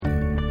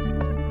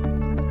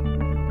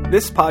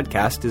This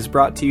podcast is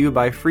brought to you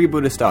by Free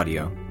Buddhist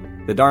Audio,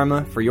 the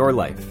Dharma for your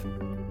life.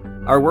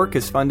 Our work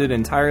is funded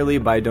entirely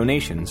by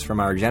donations from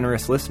our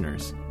generous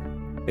listeners.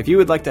 If you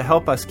would like to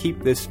help us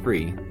keep this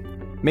free,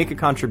 make a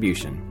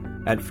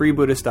contribution at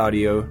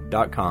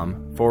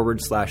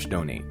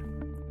freebuddhistaudio.com/donate.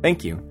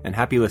 Thank you, and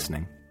happy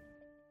listening.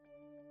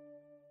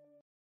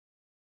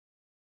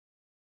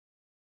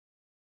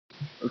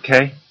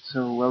 Okay,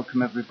 so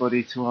welcome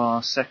everybody to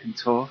our second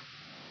talk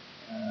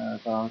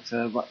about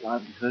Right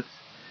Livelihood,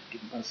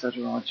 given by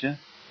Saddharaja.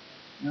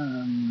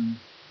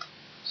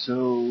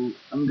 So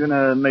I'm going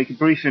to make a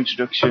brief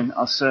introduction.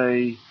 I'll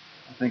say,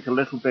 I think, a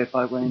little bit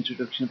by way of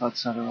introduction about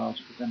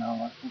Saddharaja, but then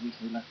I'll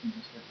obviously let him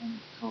just get on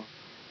with the talk.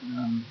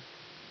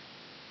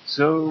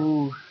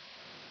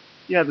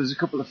 There's a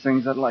couple of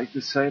things I'd like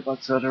to say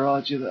about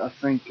Saddharaja that I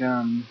think,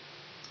 I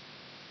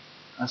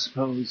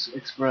suppose,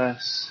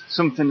 express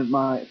something of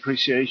my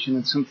appreciation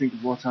and something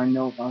of what I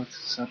know about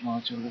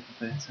Saddharaja a little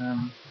bit.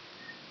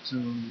 So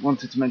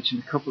wanted to mention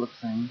a couple of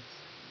things.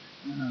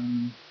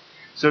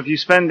 So if you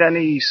spend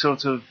any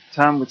sort of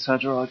time with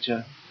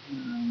Saddharaja,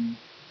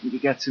 you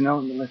get to know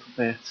him a little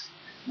bit,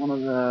 one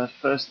of the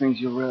first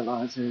things you'll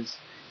realise is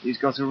he's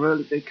got a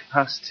really big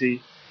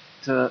capacity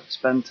to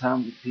spend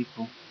time with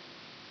people.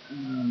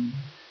 And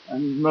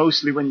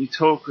mostly when you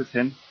talk with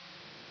him,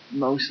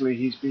 mostly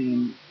he's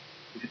been,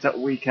 if it's at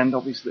weekend,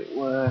 obviously at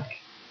work,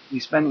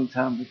 he's spending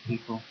time with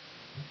people.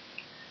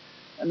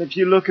 And if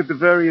you look at the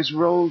various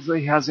roles that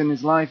he has in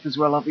his life as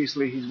well,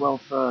 obviously he's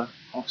welfare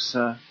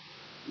officer,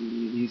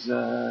 he's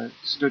a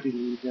study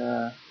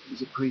leader,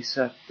 he's a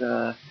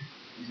preceptor,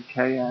 he's a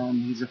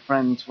KM, he's a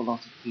friend to a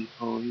lot of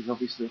people, he's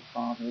obviously a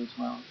father as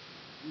well.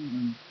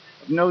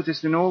 I've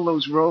noticed in all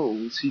those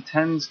roles he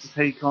tends to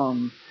take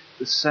on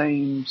the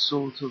same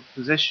sort of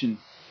position,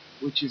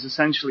 which is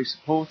essentially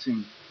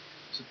supporting,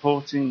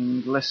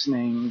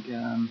 listening,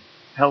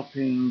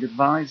 helping,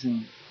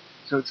 advising.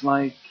 So it's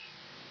like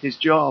his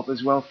job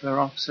as welfare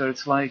officer,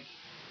 it's like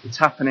it's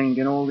happening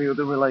in all the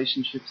other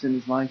relationships in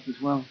his life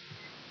as well.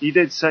 He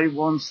did say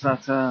once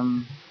that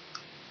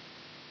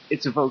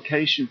it's a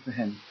vocation for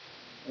him,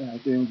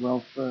 doing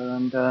welfare,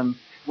 and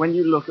when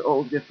you look at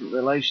all the different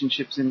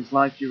relationships in his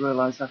life, you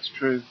realise that's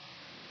true,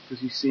 because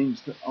he seems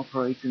to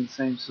operate in the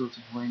same sort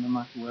of way no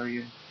matter where he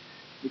is,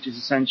 which is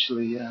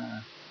essentially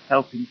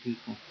helping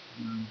people.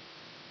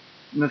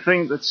 And the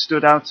thing that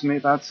stood out to me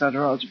about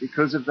Saddharaja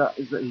because of that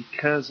is that he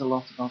cares a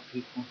lot about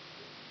people.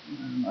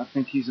 I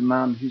think he's a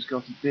man who's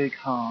got a big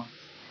heart,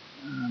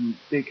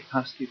 big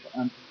capacity for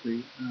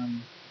empathy.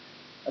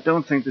 I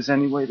don't think there's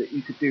any way that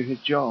you could do his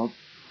job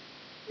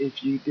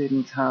if you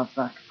didn't have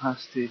that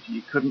capacity, if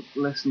you couldn't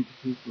listen to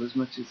people as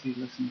much as he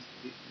listens to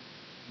people,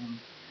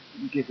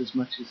 and give as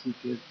much as he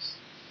gives.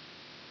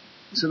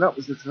 So that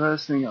was the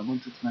first thing I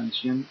wanted to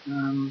mention.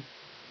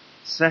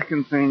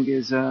 Second thing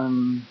is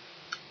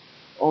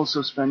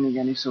also spending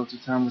any sort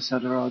of time with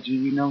Saddharaja,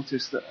 you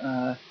notice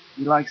that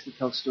he likes to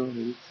tell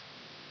stories.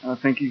 I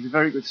think he's a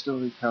very good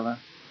storyteller.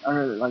 I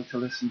really like to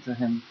listen to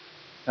him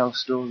tell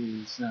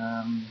stories.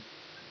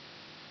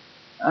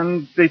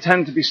 And they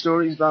tend to be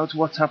stories about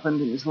what's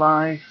happened in his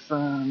life,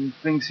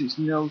 things he's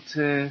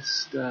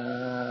noticed,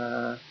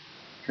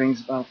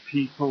 things about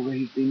people that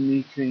he's been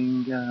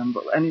meeting.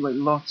 But anyway,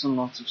 lots and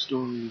lots of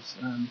stories.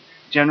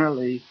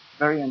 Generally,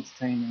 very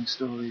entertaining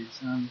stories.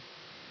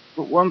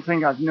 But one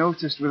thing I've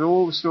noticed with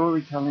all the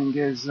storytelling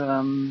is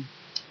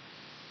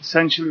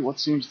essentially what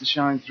seems to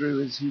shine through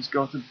is he's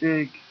got a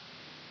big,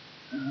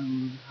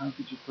 how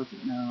could you put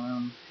it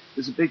now,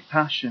 there's a big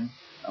passion,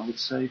 I would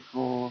say,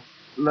 for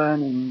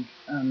learning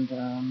and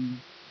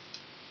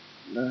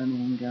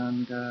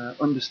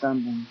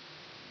understanding.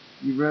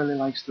 He really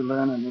likes to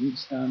learn and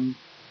understand.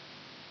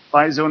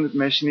 By his own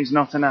admission, he's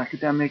not an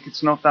academic.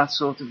 It's not that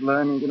sort of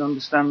learning and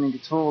understanding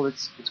at all.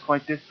 It's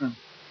quite different.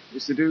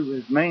 It's to do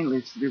with, mainly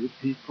it's to do with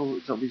people.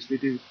 It's obviously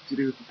to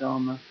do with the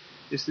Dharma.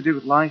 It's to do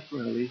with life,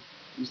 really.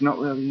 He's not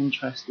really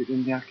interested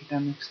in the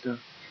academic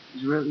stuff.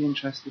 He's really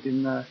interested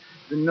in the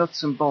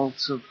nuts and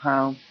bolts of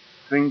how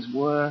things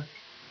work,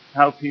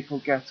 how people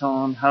get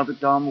on, how the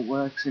Dharma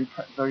works in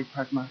very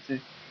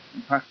pragmatic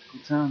and practical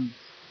terms.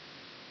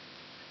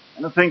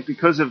 And I think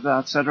because of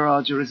that,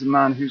 Saddharaja is a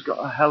man who's got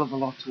a hell of a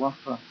lot to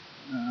offer.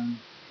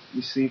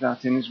 You see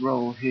that in his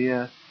role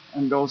here,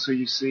 and also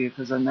you see it,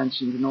 as I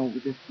mentioned, in all the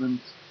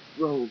different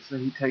roles that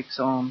he takes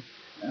on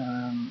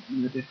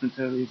in the different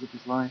areas of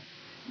his life.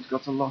 He's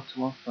got a lot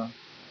to offer.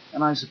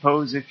 And I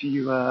suppose if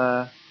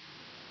you're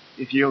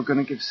going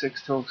to give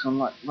 6 talks on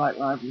Right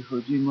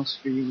Livelihood, you must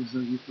feel as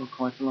though you've got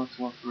quite a lot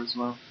to offer as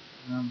well.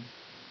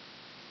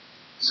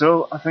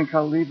 So I think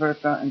I'll leave it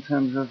at that in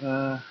terms of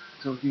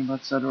talking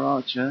about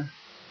Saddharaja.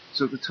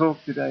 So the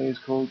talk today is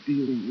called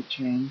Dealing with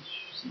Change.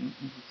 So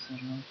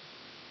Saddharaja.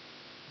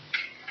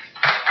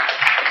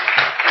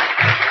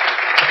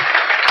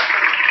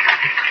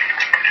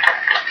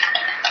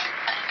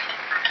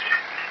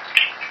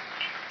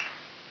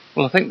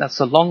 Well, I think that's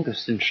the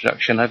longest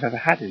introduction I've ever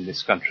had in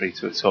this country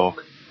to a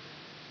talk.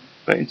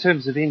 But in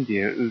terms of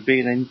India, it would be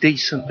an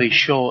indecently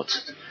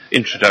short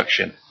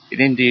introduction. In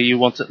India, you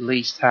want at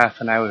least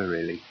half an hour,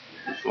 really,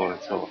 before a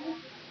talk.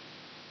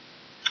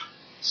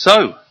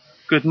 So,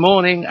 good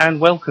morning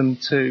and welcome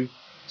to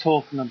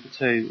talk number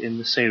 2 in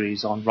the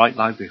series on Right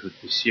Livelihood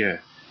this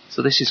year.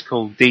 So this is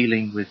called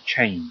Dealing with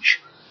Change.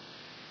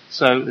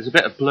 So there's a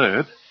bit of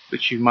blurb,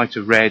 which you might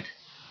have read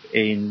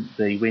in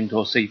the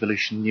Windhorse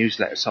Evolution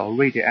newsletter, so I'll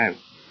read it out.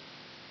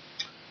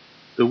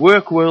 The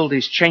work world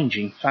is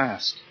changing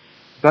fast.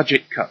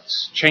 Budget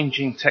cuts,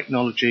 changing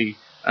technology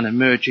and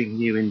emerging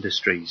new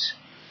industries.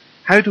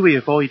 How do we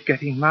avoid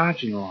getting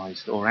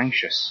marginalised or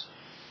anxious?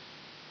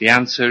 The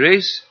answer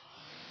is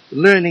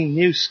learning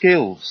new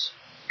skills,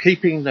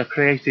 keeping the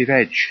creative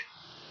edge,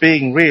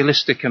 being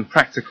realistic and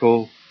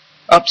practical,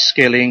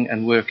 upskilling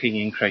and working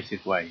in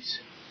creative ways.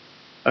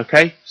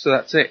 Okay, so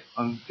that's it.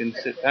 I'm going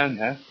to sit down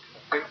now.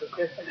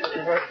 Okay, thank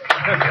you. That's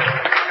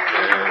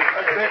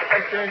it,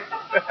 thank you.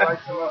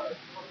 Thanks a lot.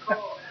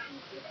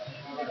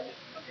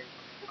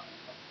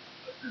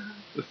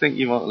 I think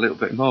you want a little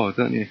bit more,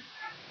 don't you?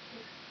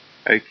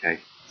 Okay,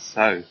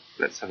 so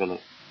let's have a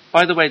look.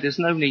 By the way, there's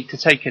no need to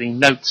take any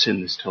notes in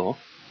this talk,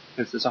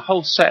 because there's a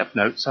whole set of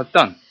notes I've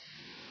done,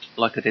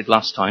 like I did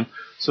last time.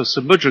 So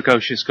Samudra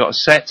Ghosh's got a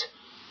set,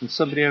 and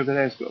somebody over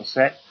there's got a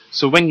set.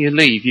 So when you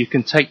leave, you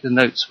can take the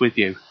notes with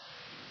you.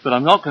 But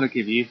I'm not going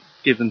to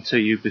give them to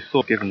you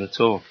before giving the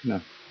talk.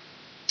 No.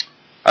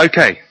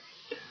 Okay,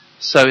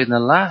 so in the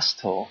last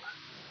talk,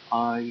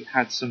 I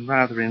had some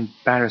rather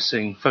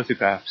embarrassing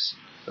photographs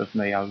of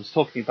me. I was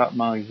talking about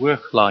my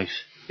work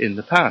life in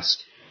the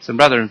past. Some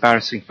rather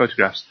embarrassing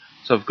photographs.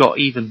 So I've got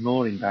even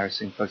more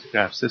embarrassing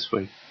photographs this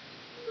week.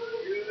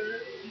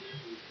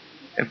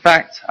 In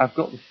fact, I've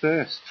got the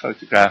first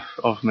photograph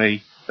of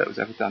me that was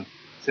ever done.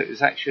 So it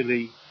was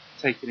actually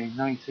taken in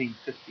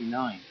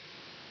 1959,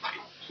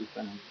 which is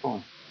when I was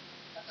born.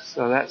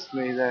 So that's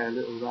me there, a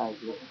little rag,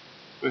 look,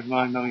 with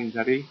my mummy and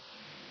daddy.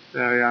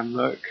 There I am,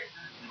 look.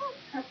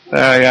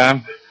 There I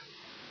am.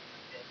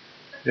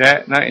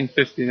 Yeah,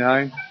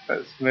 1959,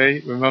 that's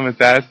me, with mum and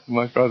dad and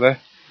my brother.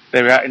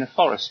 They were out in a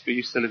forest. We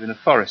used to live in a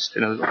forest,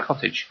 in a little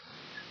cottage.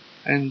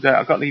 And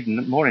I've got an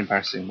even more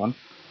embarrassing one.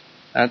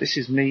 This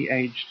is me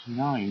aged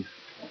 9.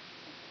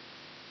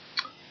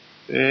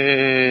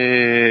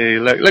 Hey,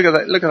 look at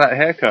that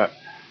haircut.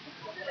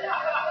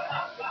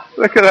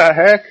 Look at that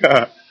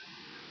haircut.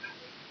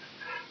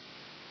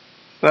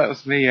 That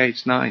was me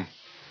aged 9.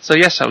 So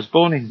yes, I was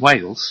born in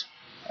Wales,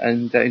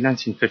 and in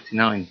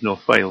 1959,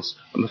 North Wales,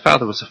 and my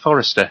father was a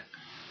forester,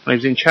 and he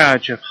was in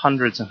charge of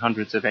hundreds and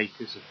hundreds of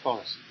acres of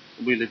forest.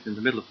 We lived in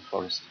the middle of the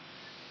forest.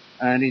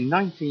 And in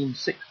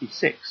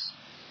 1966,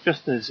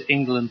 just as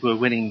England were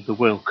winning the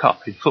World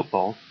Cup in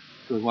football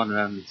for one and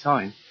only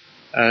time,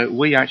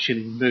 we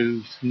actually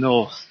moved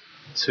north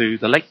to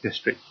the Lake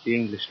District, the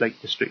English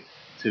Lake District,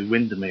 to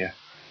Windermere.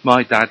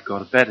 My dad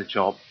got a better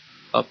job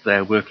up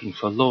there working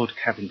for Lord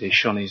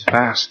Cavendish on his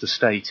vast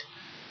estate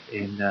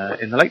in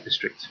the Lake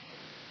District.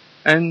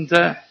 And,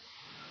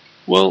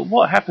 well,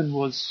 what happened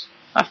was,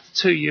 after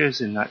 2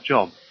 years in that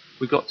job,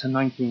 we got to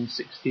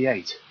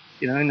 1968.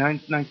 You know,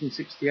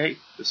 1968,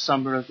 the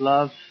summer of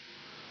love,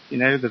 you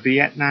know, the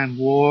Vietnam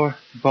War,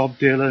 Bob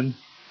Dylan,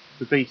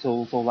 the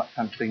Beatles, all that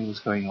kind of thing was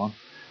going on.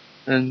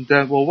 And,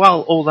 well,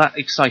 while all that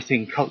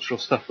exciting cultural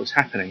stuff was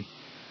happening,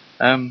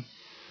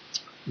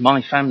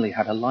 my family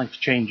had a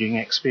life-changing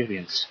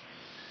experience.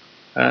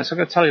 So I'm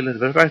going to tell you a little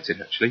bit about it,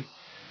 actually.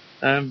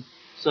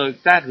 So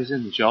Dad was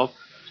in the job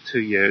for 2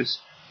 years,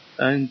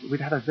 and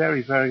we'd had a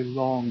very, very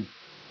long,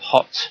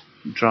 hot,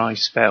 dry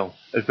spell,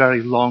 a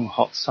very long,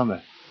 hot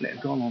summer. And it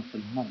had gone on for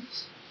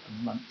months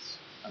and months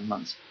and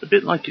months. A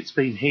bit like it's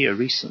been here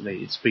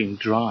recently. It's been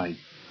dry,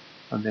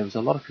 and there was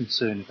a lot of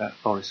concern about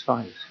forest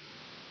fires.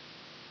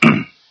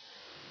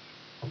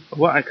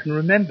 What I can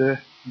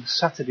remember on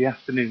Saturday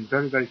afternoon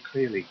very, very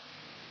clearly,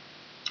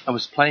 I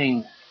was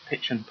playing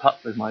pitch and putt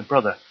with my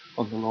brother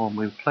on the lawn.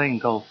 We were playing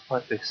golf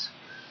like this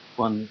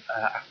one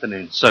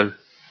afternoon. So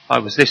I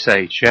was this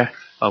age, yeah?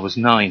 I was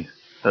 9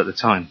 at the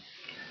time.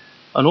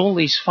 And all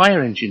these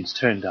fire engines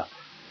turned up.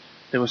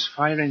 There was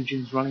fire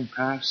engines running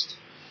past,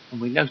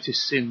 and we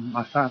noticed in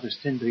my father's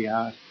timber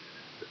yard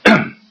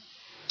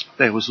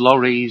there was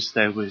lorries,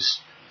 there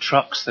was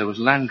trucks, there was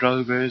Land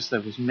Rovers,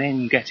 there was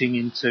men getting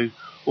into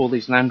all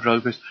these Land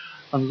Rovers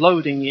and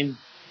loading in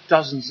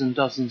dozens and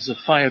dozens of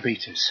fire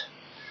beaters.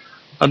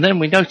 And then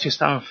we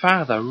noticed our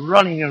father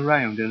running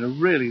around in a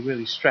really,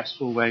 really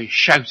stressful way,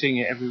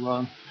 shouting at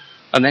everyone,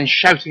 and then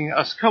shouting at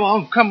us, "Come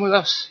on, come with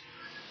us."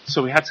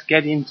 So we had to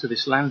get into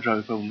this Land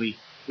Rover, and we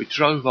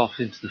drove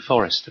off into the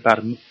forest,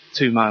 about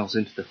 2 miles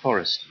into the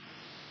forest.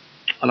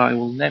 And I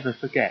will never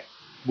forget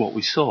what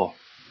we saw.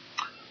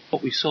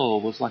 What we saw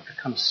was like a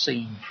kind of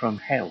scene from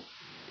hell.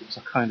 It was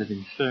a kind of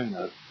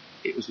inferno.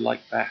 It was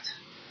like that.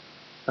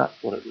 That's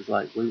what it was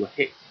like. We were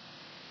hit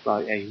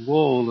by a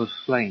wall of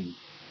flame.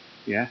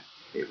 Yeah?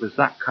 It was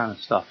that kind of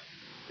stuff.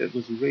 It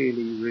was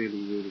really,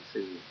 really, really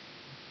serious.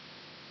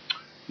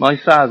 My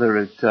father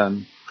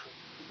had,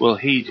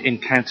 he'd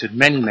encountered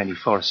many, many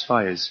forest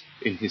fires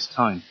in his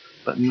time,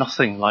 but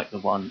nothing like the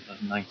one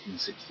of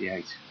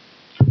 1968.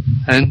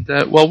 And,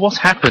 what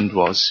happened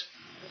was,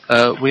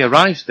 we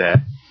arrived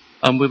there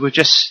and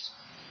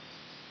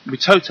we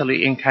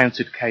totally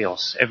encountered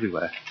chaos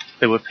everywhere.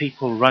 There were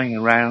people running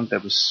around, there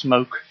was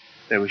smoke,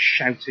 there was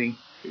shouting.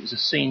 It was a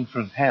scene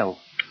from hell.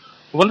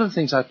 One of the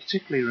things I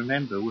particularly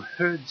remember were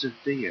herds of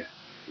deer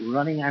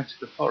running out of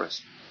the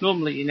forest.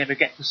 Normally you never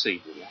get to see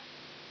deer.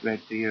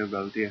 Red deer,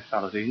 roe deer,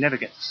 fallow deer, you never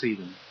get to see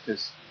them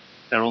because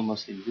they're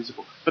almost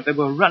invisible. But they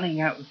were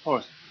running out of the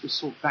forest. We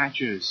saw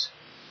badgers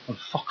and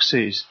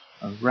foxes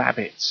and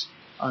rabbits,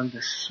 and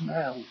the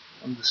smell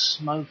and the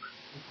smoke,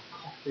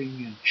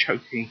 coughing and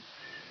choking.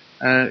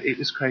 It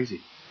was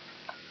crazy.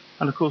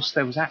 And of course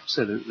there was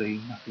absolutely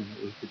nothing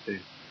that we could do.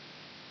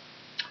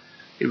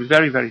 It was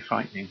very, very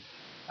frightening.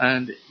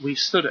 And we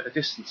stood at a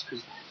distance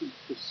because the heat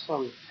was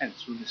so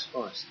intense from this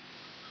forest.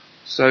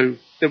 So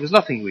there was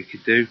nothing we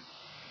could do.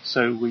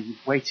 So we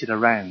waited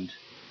around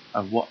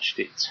and watched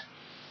it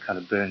kind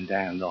of burn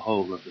down. The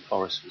whole of the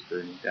forest was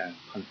burning down,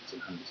 hundreds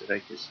and hundreds of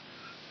acres.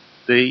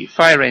 The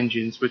fire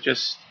engines were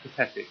just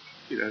pathetic.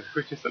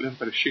 We're just a little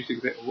bit of shooting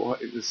a bit of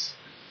water. It was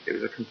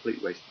a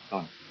complete waste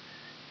of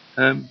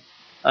time.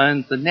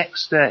 And the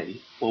next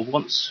day,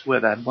 where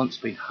there had once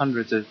been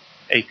hundreds of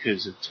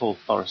acres of tall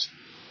forest,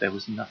 there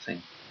was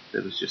nothing.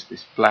 There was just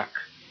this black,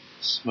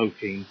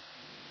 smoking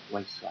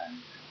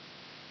wasteland.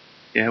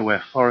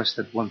 Where forest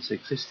had once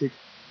existed,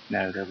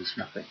 now there was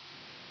nothing.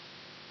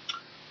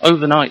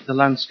 Overnight, the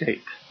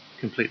landscape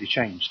completely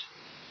changed.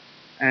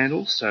 And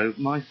also,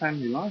 my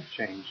family life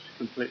changed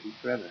completely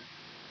forever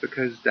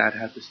because Dad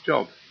had this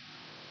job.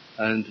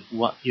 And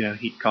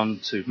he'd gone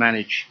to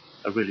manage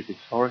a really big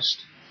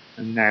forest,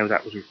 and now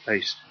that was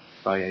replaced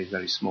by a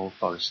very small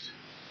forest.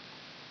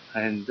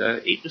 And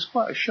it was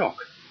quite a shock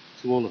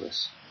to all of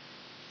us.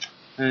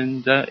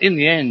 And in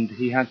the end,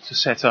 he had to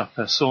set up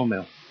a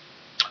sawmill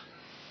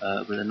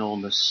with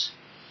enormous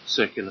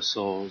circular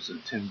saws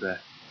and timber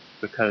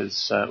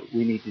because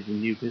we needed a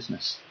new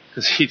business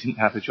because he didn't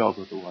have a job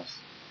otherwise.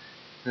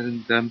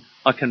 And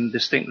I can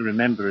distinctly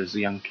remember as a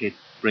young kid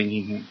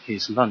bringing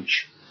his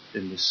lunch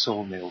in this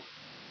sawmill,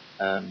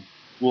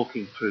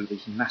 walking through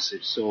these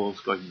massive saws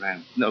going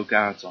round, no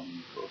guards on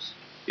them, of course.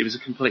 It was a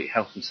complete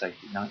health and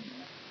safety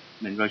nightmare.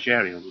 I mean,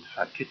 Rogerio would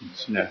have had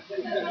kittens,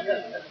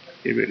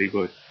 He really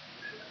would.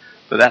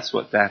 But that's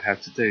what Dad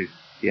had to do.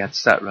 He had to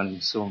start running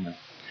a sawmill.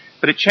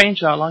 But it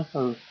changed our life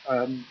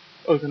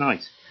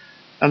overnight.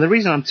 And the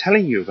reason I'm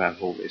telling you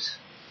about all this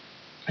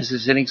is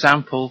as an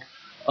example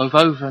of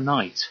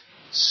overnight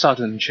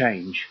sudden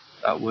change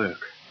at work.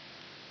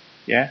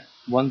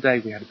 One day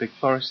we had a big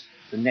forest,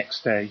 the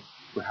next day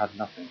we had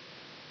nothing.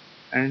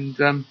 And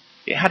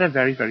it had a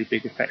very, very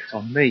big effect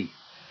on me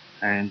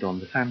and on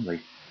the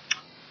family.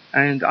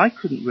 And I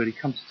couldn't really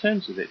come to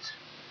terms with it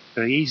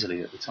very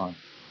easily at the time.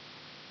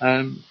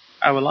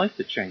 Our life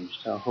had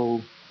changed. Our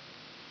whole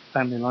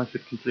family life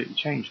had completely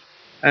changed.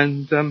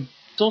 And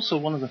it's also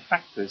one of the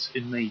factors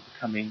in me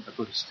becoming a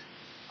Buddhist.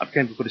 I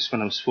became a Buddhist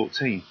when I was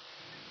 14.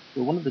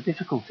 But one of the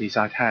difficulties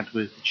I'd had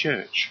with the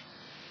church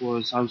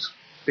was I was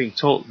being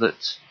taught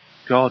that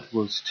God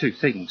was two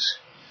things.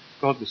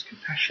 God was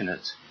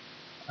compassionate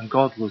and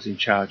God was in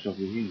charge of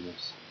the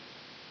universe.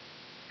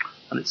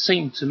 And it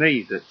seemed to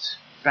me that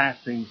bad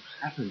things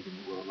happened in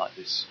the world like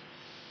this.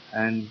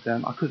 And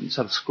I couldn't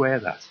sort of square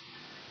that.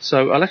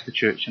 So I left the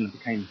church and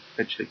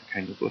eventually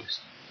became a Buddhist.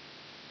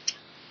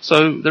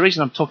 So the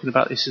reason I'm talking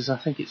about this is I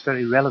think it's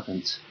very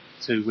relevant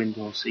to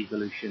Windhorse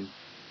Evolution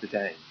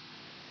today.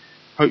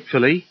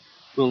 Hopefully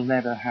we'll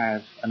never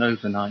have an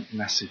overnight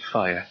massive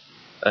fire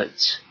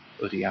at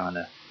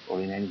Uddiyana or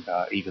in any of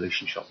our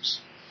evolution shops.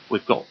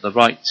 We've got the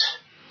right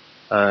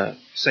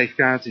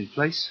safeguards in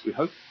place, we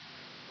hope,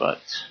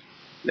 but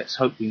let's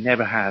hope we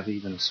never have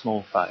even a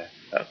small fire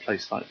at a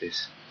place like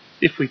this.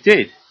 If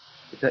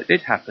that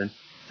did happen,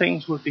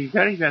 things would be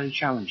very, very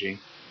challenging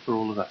for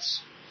all of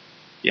us.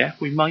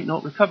 We might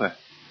not recover.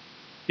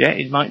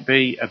 It might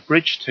be a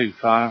bridge too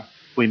far.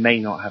 We may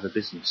not have a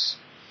business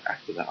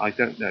after that. I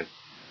don't know.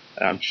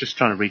 I'm just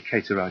trying to read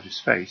Saddharaja's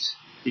face.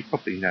 He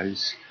probably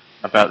knows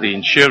about the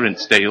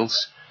insurance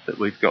deals that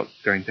we've got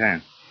going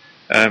down.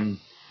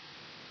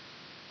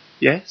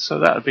 So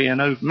that would be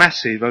a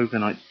massive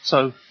overnight.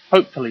 So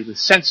hopefully with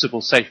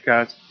sensible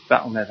safeguards,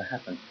 that'll never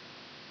happen.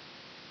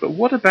 But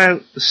what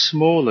about the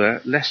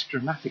smaller, less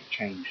dramatic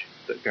change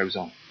that goes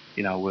on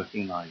in our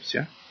working lives,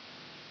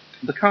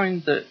 The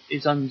kind that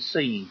is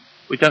unseen.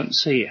 We don't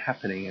see it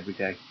happening every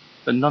day,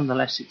 but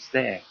nonetheless it's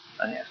there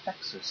and it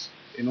affects us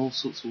in all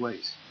sorts of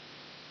ways.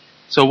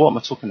 So what am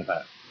I talking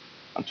about?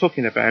 I'm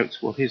talking about,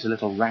 here's a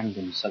little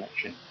random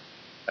selection.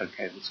 The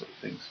sort of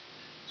things.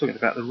 I'm talking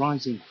about the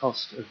rising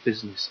cost of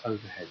business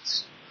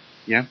overheads.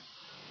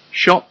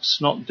 Shops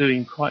not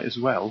doing quite as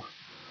well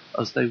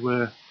as they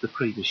were the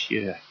previous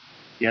year.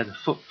 The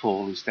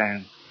footfall is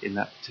down in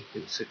that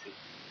particular city.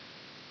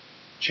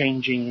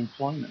 Changing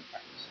employment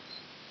practices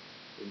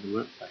in the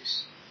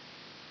workplace.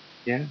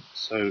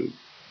 So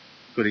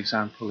a good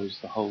example is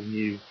the whole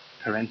new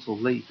parental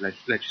leave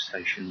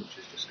legislation which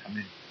has just come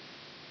in.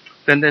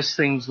 Then there's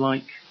things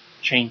like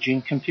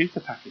changing computer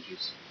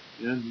packages.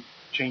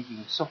 changing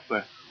of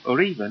software,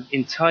 or even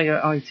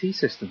entire IT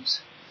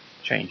systems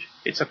change.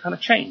 It's a kind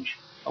of change,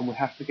 and we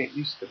have to get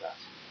used to that.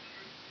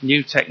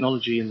 New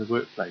technology in the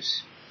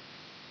workplace.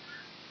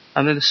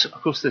 And then,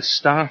 of course, there's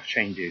staff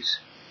changes.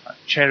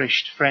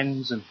 Cherished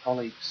friends and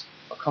colleagues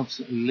are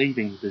constantly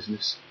leaving the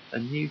business,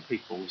 and new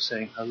people are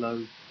saying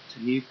hello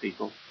to new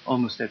people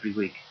almost every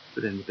week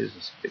within the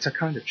business. It's a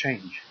kind of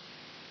change.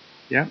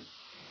 Yeah?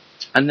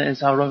 And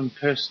there's our own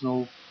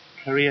personal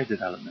career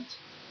development.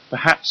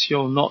 Perhaps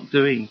you're not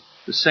doing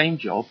the same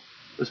job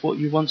as what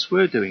you once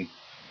were doing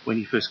when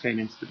you first came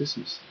into the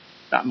business.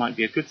 That might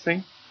be a good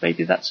thing.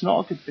 Maybe that's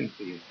not a good thing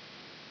for you.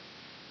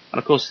 And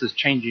of course, there's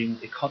changing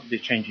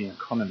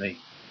economy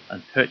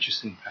and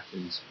purchasing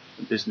patterns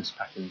and business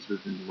patterns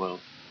within the world.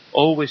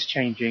 Always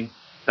changing.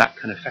 That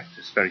can affect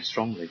us very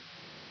strongly.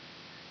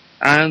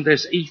 And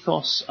there's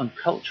ethos and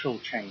cultural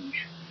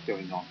change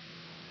going on.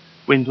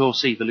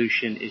 Windhorse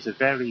Evolution is a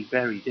very,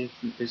 very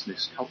different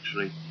business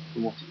culturally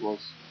from what it was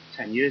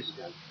 10 years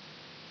ago.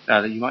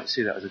 Now, you might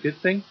see that as a good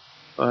thing,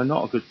 or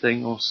not a good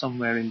thing, or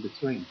somewhere in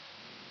between.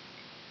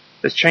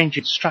 There's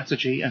changing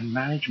strategy and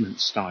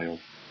management style.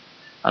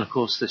 And of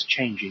course, there's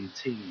changing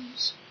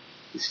teams.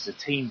 This is a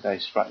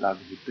team-based Right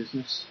Livelihood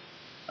business,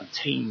 and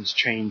teams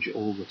change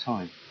all the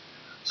time.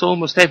 So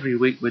almost every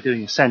week we're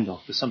doing a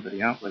send-off for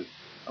somebody, aren't we?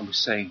 And we're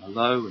saying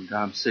hello, and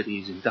Dam City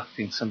is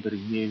inducting somebody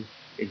new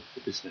into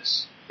the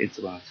business,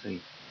 into our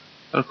team.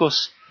 And of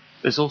course,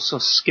 there's also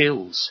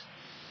skills.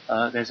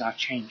 There's our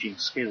changing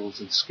skills,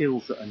 and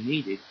skills that are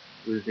needed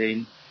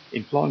within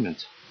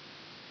employment.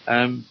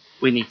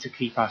 We need to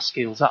keep our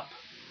skills up,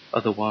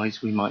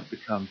 otherwise we might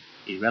become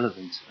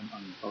irrelevant and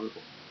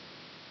unemployable.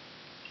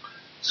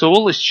 So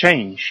all this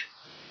change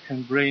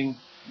can bring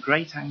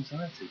great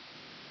anxiety.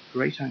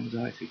 Great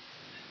anxiety.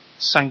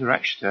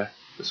 Saddharaja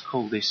has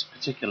called this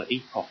particular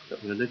epoch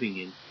that we're living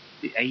in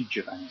the age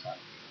of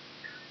anxiety.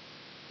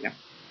 Yeah.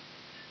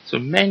 So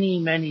many,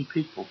 many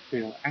people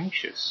feel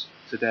anxious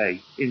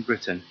today in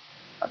Britain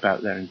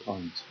about their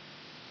employment.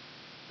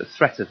 The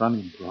threat of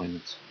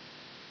unemployment.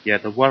 Yeah,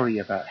 the worry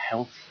about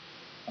health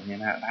and the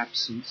amount of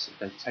absence that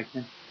they've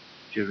taken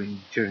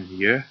during the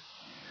year.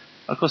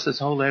 Of course,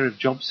 there's a whole area of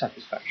job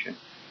satisfaction.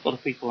 A lot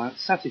of people aren't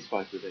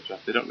satisfied with their job.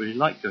 They don't really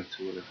like going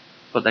to work,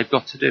 but they've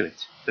got to do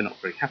it. They're not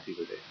very happy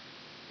with it.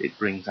 It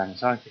brings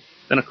anxiety.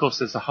 Then, of course,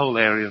 there's the whole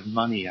area of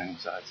money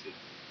anxiety.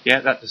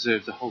 Yeah, that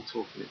deserves a whole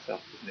talk in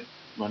itself, doesn't it?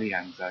 Money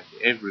anxiety.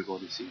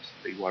 Everybody seems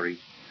to be worried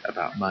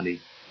about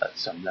money at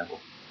some level.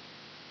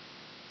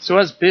 So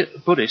as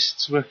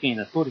Buddhists working in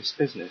a Buddhist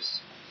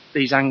business,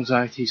 these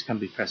anxieties can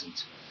be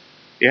present.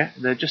 Yeah,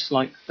 they're just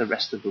like the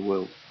rest of the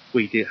world.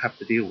 We have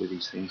to deal with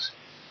these things.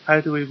 How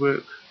do we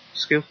work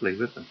skillfully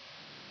with them?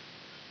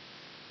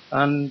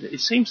 And it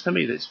seems to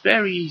me that it's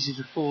very easy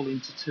to fall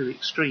into two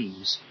extreme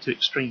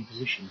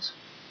positions.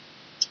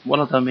 One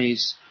of them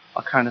is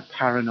a kind of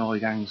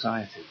paranoid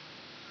anxiety.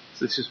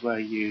 So this is where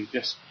you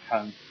just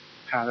become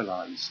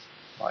paralysed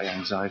by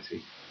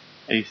anxiety.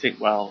 And you think,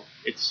 well,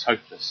 it's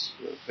hopeless.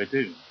 We're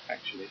doomed,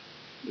 actually.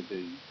 We're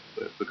doomed.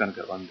 We're going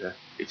to go under.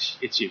 It's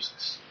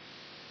useless.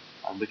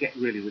 And we get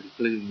really, really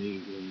gloomy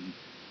and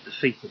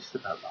defeatist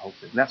about the whole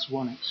thing. That's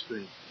one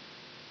extreme.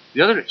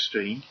 The other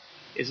extreme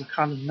is a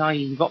kind of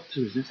naive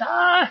optimism.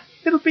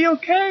 It'll be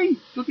okay.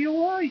 It'll be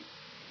alright.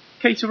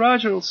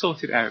 Saddharaja will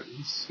sort it out.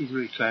 He's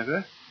really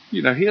clever.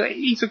 You know,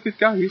 he's a good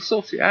guy. He'll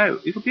sort it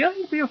out. It'll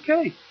be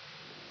okay.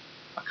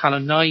 A kind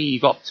of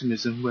naive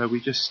optimism where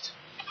we just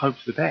hope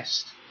for the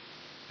best.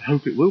 I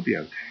hope it will be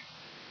okay.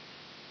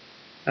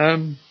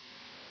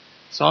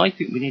 So I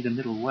think we need a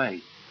middle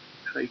way,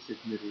 a creative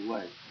middle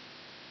way,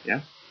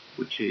 yeah,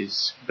 which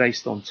is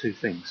based on two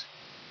things.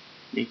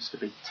 It needs to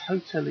be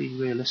totally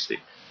realistic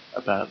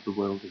about the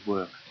world of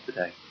work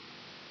today,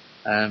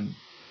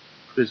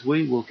 because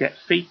we will get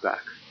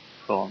feedback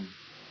from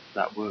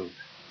that world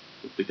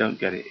if we don't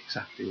get it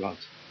exactly right.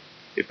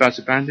 If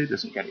Saddharaja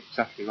doesn't get it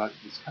exactly right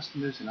with his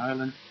customers in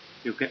Ireland,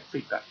 he'll get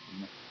feedback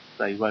from them.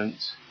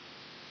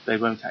 They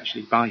won't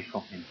actually buy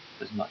from him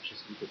as much as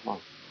he would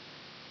like.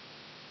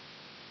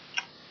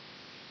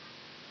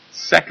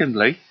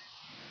 Secondly,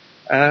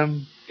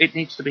 it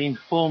needs to be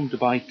informed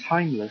by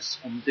timeless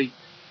and deep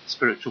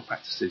spiritual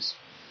practices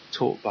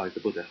taught by the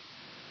Buddha.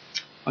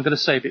 I'm going to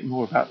say a bit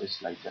more about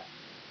this later.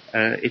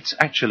 It's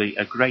actually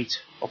a great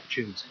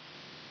opportunity.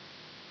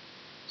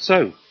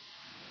 So,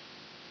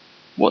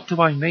 what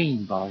do I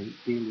mean by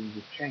dealing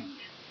with change?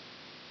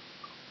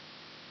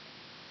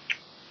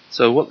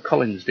 So what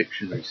Collins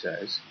Dictionary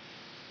says,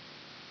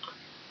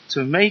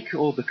 to make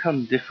or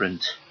become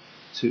different,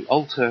 to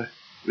alter,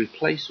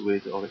 replace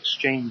with or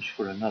exchange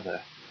for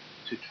another,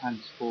 to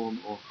transform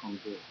or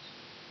convert.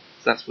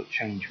 So that's what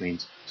change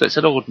means. So it's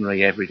an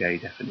ordinary everyday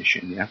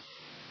definition, yeah?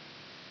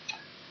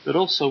 But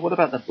also, what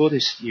about the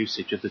Buddhist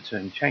usage of the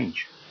term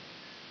change?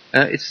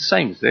 It's the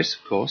same as this,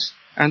 of course,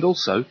 and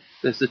also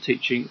there's the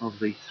teaching of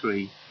the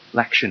three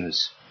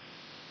lakshanas.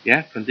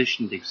 Yeah,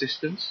 conditioned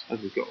existence, as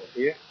we've got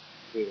here,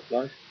 wheel of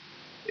life,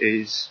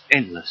 is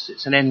endless.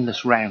 It's an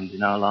endless round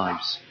in our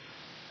lives.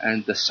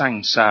 And the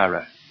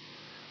samsara,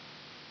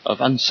 of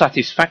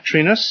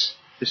unsatisfactoriness.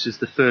 This is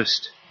the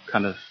first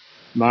kind of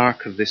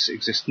mark of this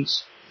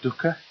existence,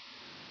 dukkha.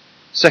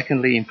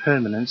 Secondly,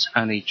 impermanence,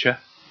 anicca.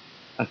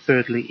 And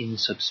thirdly,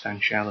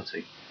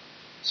 insubstantiality.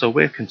 So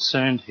we're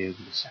concerned here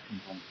with the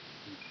second one,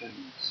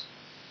 impermanence.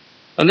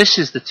 And this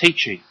is the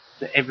teaching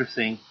that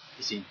everything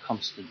is in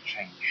constant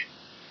change.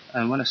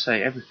 And when I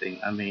say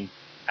everything, I mean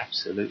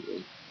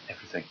absolutely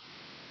everything.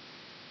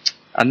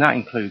 And that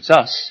includes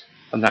us,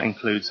 and that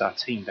includes our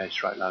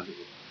team-based Right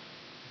Livelihood.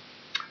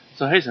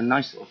 So here's a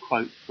nice little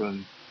quote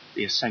from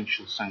the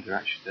essential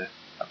Saddharaja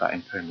about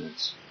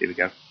impermanence. Here we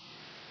go.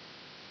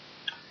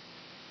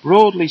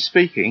 Broadly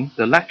speaking,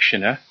 the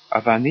Lakshana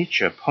of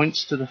anicca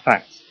points to the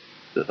fact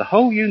that the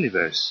whole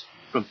universe,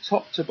 from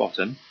top to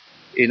bottom,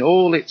 in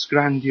all its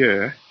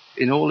grandeur,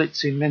 in all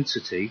its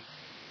immensity,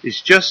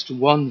 is just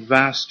one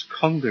vast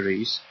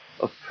congeries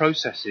of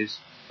processes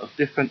of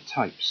different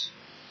types,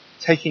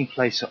 taking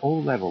place at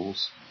all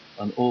levels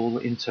and all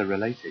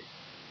interrelated.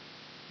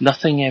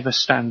 Nothing ever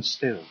stands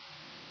still,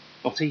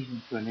 not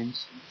even for an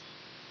instant,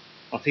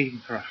 not even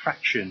for a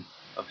fraction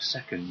of a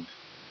second.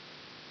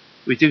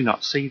 We do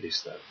not see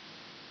this though.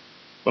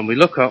 When we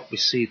look up, we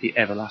see the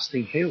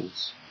everlasting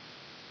hills,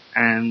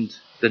 and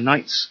in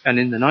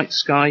the night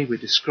sky we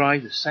descry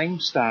the same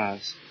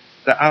stars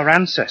that our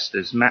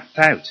ancestors mapped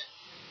out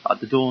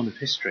at the dawn of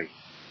history.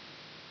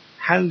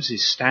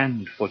 Houses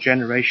stand for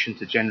generation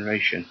to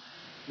generation,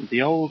 and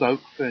the old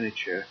oak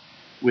furniture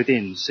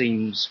within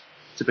seems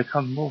to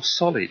become more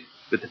solid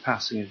with the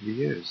passing of the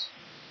years.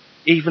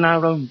 Even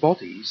our own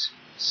bodies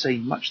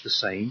seem much the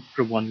same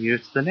from one year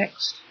to the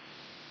next.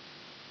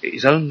 It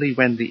is only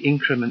when the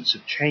increments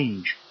of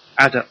change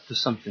add up to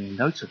something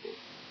notable,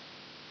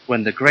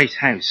 when the great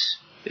house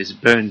is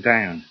burned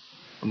down,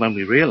 and when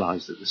we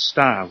realise that the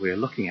star we are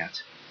looking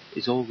at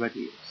is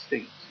already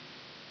extinct,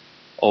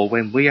 or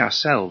when we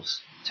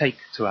ourselves take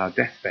to our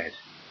deathbed,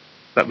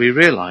 that we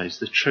realise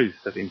the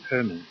truth of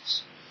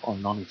impermanence or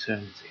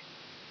non-eternity.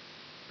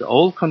 That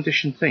all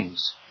conditioned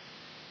things,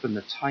 from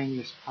the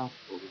tiniest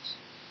particles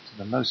to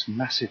the most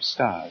massive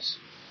stars,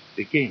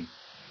 begin,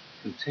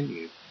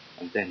 continue,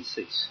 and then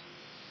cease.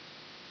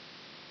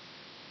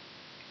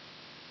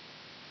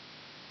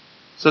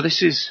 So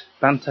this is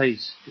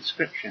Bante's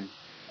description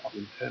of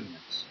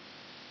impermanence.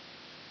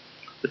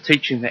 The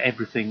teaching that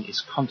everything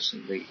is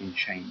constantly in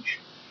change.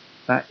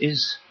 That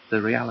is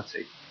the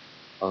reality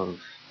of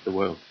the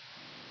world.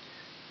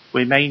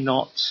 We may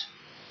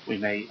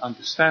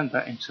understand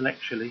that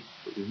intellectually,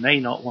 but we may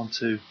not want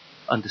to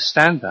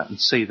understand that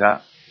and see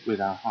that with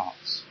our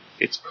hearts.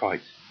 It's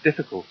quite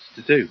difficult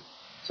to do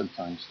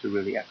sometimes, to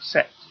really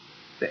accept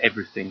that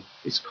everything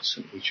is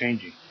constantly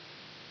changing.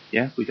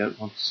 Yeah, we don't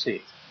want to see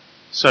it.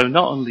 So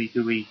not only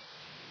do we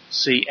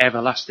see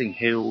everlasting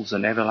hills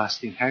and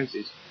everlasting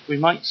houses, we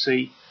might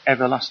see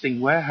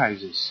everlasting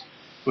warehouses.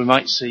 We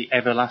might see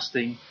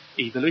everlasting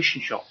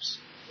evolution shops,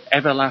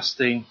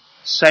 everlasting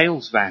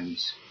sales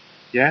vans.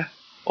 Yeah?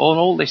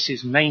 All this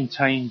is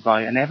maintained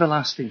by an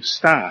everlasting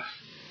staff,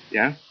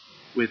 yeah,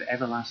 with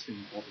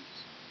everlasting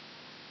bodies.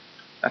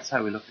 That's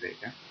how we look at it,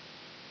 yeah?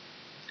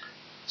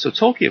 So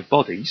talking of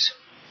bodies,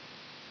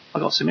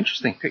 I've got some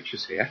interesting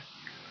pictures here.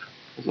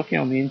 I was looking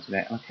on the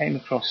internet and I came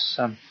across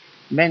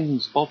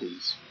men's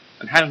bodies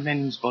and how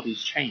men's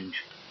bodies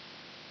change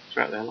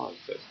throughout their lives.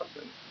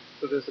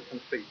 So there's a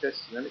complete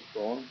this, and then it's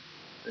gone,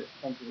 and it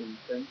becomes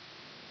a thing.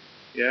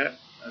 Yeah,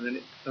 and then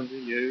it becomes a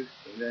youth,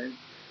 and then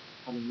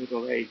I'm a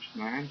middle-aged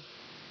man,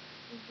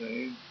 and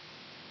then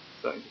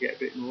starting to get a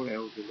bit more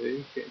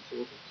elderly, getting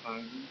towards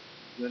retirement,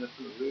 and then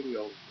I'm a really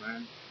old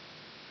man,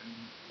 and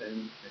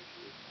then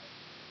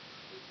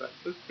so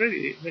it's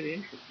really, really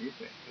interesting,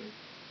 isn't it?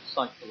 The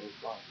cycle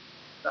of life.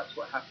 That's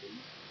what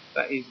happens.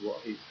 That is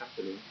what is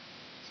happening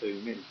to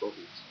men's bodies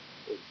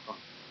all the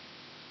time.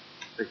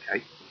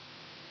 Okay.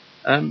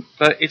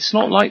 But it's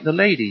not like the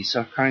ladies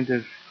are kind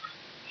of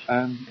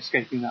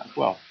escaping that as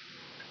well.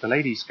 The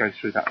ladies go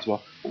through that as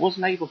well. I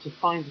wasn't able to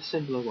find a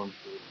similar one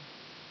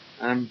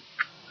for them.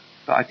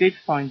 But I did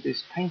find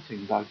this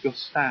painting by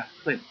Gustav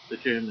Klimt, the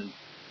German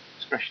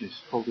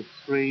expressionist, called The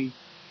Three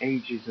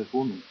Ages of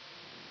Woman.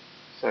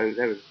 So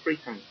there were three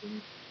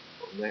paintings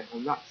on there,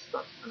 and that's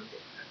kind of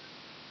what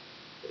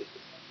happens.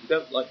 You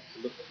don't like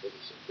to look at bodies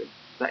something.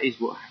 That is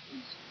what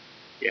happens.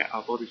 Yeah,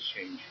 our bodies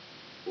change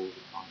all the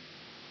time.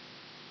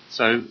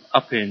 So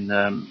up in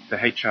the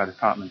HR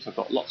department, I've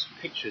got lots of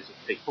pictures of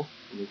people,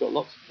 and we've got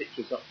lots of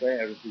pictures up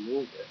there of the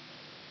order.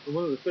 And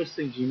one of the first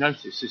things you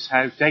notice is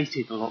how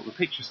dated a lot of the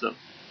pictures look,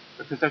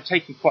 because they're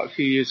taken quite a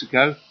few years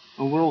ago,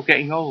 and we're all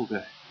getting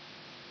older.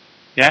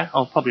 Yeah,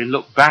 I'll probably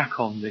look back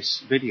on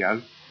this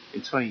video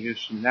in 20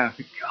 years from now and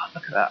think, God,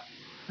 look at that.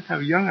 Look how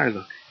young I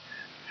look.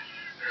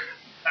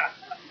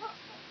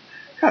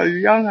 How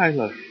young I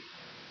look.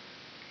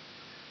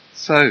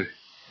 So,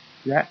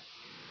 yeah.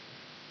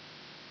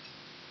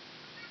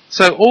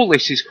 So all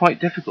this is quite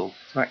difficult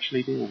to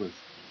actually deal with.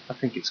 I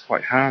think it's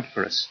quite hard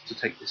for us to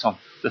take this on.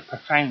 The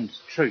profound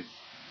truth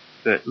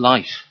that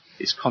life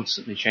is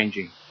constantly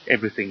changing.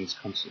 Everything is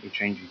constantly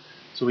changing.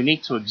 So we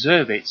need to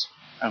observe it,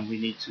 and we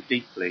need to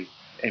deeply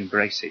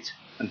embrace it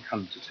and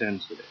come to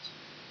terms with it.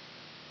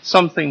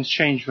 Some things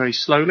change very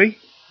slowly,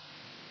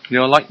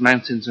 like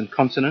mountains and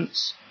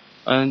continents,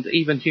 and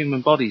even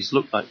human bodies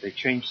look like they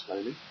change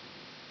slowly.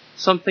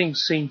 Some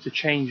things seem to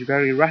change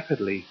very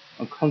rapidly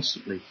and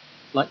constantly,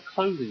 like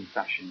clothing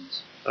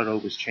fashions are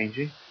always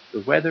changing, the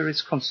weather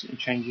is constantly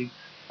changing,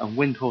 and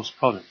Windhorse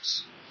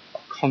products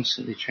are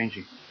constantly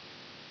changing.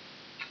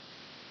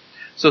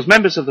 So as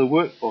members of the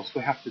workforce,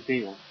 we have to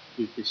deal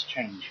with this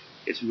change.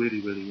 It's really,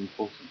 really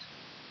important.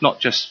 Not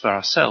just for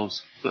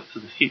ourselves, but for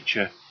the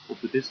future of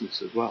the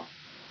business as well.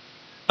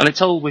 And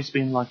it's always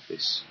been like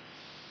this.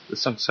 The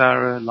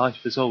samsara life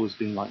has always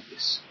been like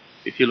this.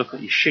 If you look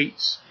at your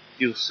sheets,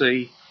 you'll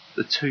see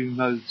the two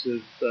modes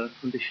of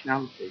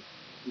conditionality.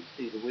 You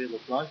see the wheel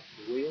of life,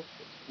 the wheel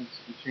that's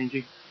constantly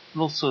changing,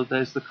 and also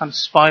there's the kind of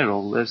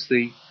spiral, there's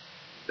the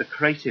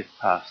creative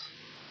path.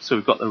 So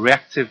we've got the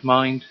reactive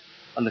mind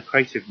and the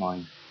creative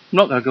mind. I'm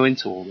not going to go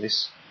into all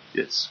this.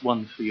 It's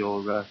one for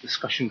your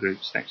discussion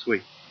groups next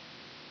week.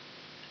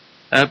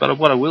 But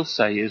what I will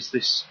say is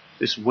this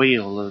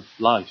wheel of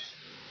life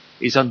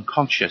is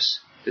unconscious,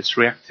 it's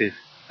reactive,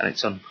 and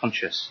it's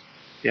unconscious.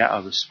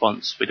 Our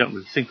response, we don't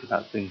really think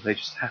about things, they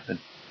just happen.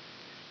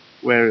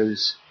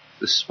 Whereas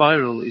the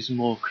spiral is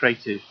more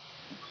creative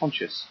and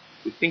conscious.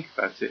 We think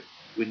about it,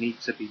 we need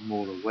to be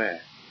more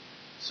aware.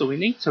 So we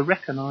need to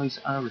recognise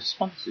our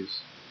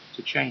responses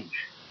to change.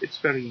 It's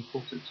very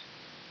important.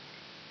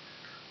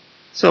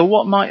 So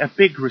what might a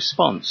big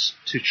response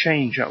to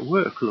change at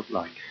work look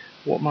like?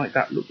 What might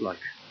that look like?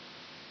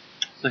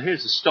 So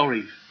here's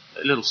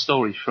a little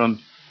story from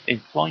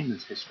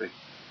employment history.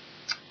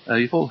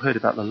 You've all heard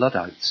about the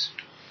Luddites.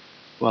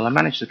 Well, I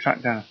managed to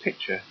track down a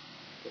picture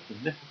of the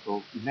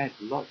mythical Ned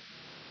Ludd.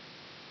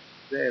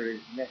 There is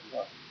Ned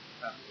Ludd.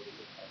 That's what it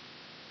looks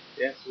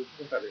like. So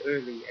it's about the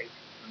early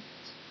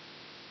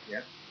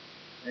 1800s.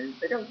 And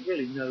they don't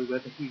really know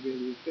whether he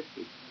really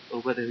existed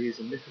or whether he is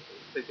a mythical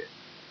figure.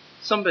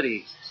 Somebody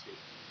existed.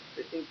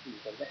 They think he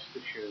was a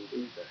Leicestershire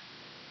weaver.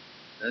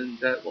 And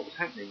what was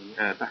happening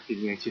back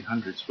in the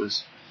 1800s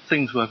was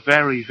things were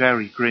very,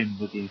 very grim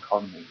with the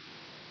economy.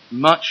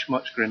 Much,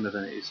 much grimmer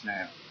than it is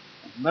now.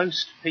 And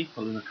most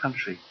people in the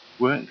country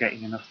weren't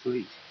getting enough to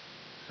eat.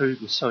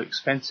 Food was so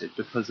expensive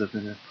because of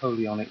the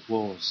Napoleonic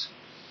Wars.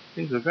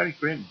 Things were very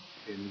grim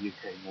in the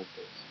UK in those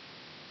days.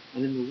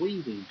 And in the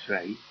weaving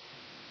trade,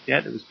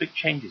 there was big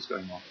changes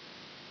going on.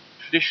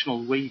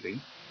 Traditional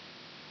weaving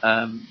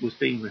was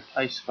being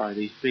replaced by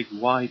these big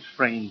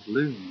wide-framed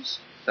looms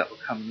that were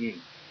coming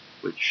in,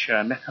 which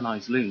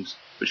mechanised looms,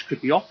 which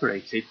could be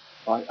operated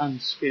by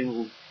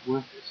unskilled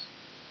workers.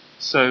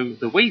 So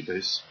the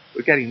weavers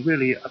were getting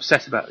really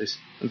upset about this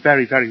and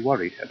very, very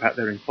worried about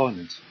their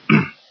employment.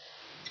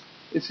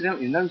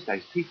 Incidentally, in those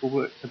days, people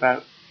worked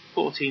about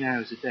 14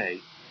 hours a day,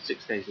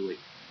 6 days a week.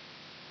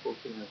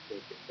 14 hours a day,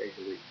 6 days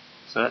a week.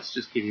 So let's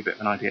just give you a bit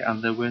of an idea.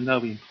 And there were no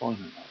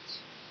employment rights.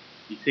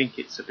 You think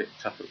it's a bit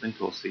tough at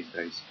Windhorse these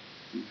days.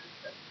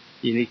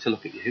 You need to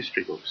look at your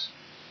history books.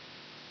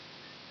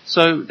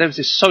 So there was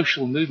this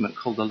social movement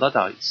called the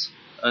Luddites,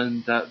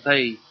 and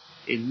they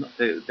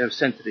were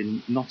centred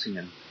in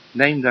Nottingham,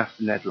 named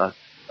after Ned Ludd,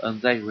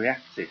 and they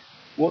reacted.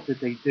 What did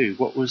they do?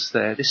 What was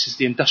there? This is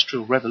the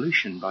Industrial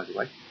Revolution, by the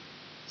way.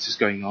 This is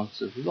going on.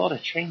 So there's a lot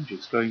of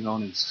changes going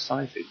on in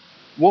society.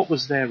 What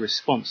was their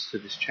response to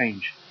this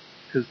change?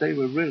 Because they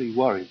were really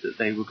worried that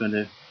they were going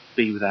to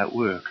be without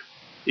work.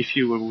 If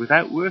you were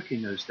without work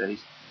in those days,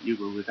 you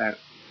were without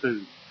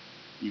food.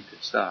 You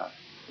could starve.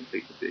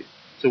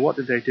 So what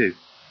did they do?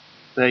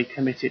 They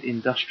committed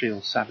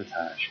industrial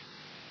sabotage.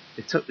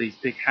 They took these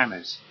big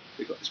hammers.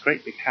 They got these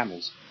great big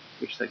hammers,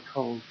 which they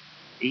called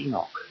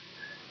Enoch.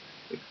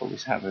 They called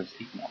these hammers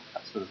Enoch.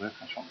 That's where the word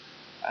comes from.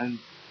 And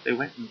they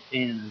went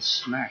in and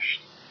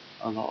smashed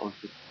a lot of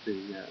the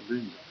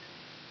looms.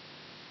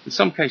 In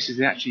some cases,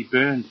 they actually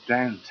burned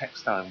down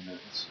textile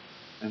mills.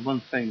 In one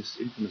famous,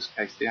 infamous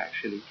case, they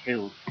actually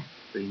killed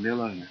the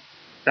mill owner.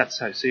 That's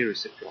how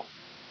serious it got.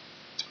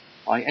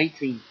 By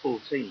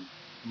 1814,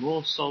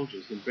 more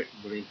soldiers in Britain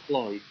were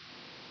employed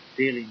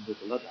dealing with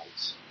the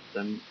Luddites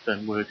than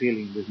were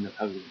dealing with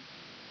Napoleon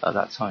at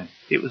that time.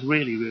 It was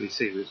really, really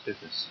serious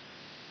business.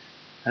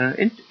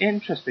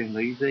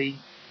 Interestingly, the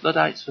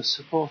Luddites were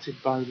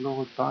supported by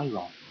Lord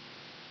Byron,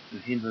 the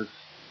hymn of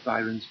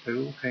Byron's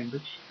Pool,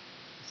 Cambridge.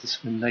 To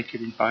swim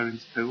naked in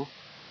Byron's Pool.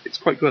 It's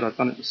quite good, I've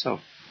done it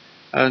myself.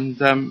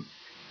 And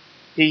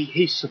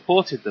he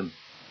supported them.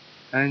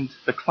 And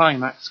the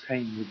climax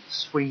came with the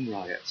swing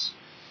riots,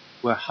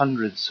 where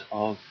hundreds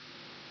of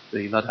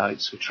the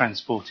Luddites were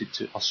transported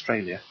to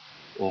Australia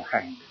or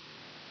hanged.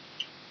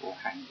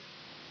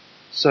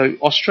 So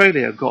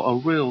Australia got a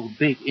real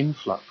big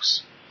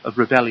influx of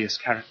rebellious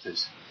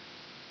characters.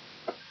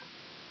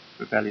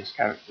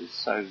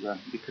 So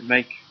you can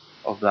make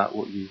of that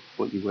what you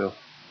will.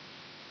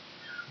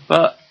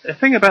 But the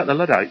thing about the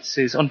Luddites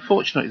is,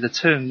 unfortunately, the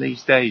term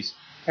these days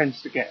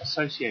tends to get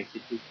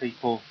associated with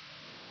people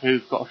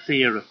who've got a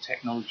fear of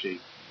technology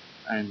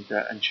and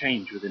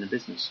change within a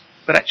business.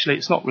 But actually,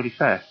 it's not really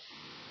fair.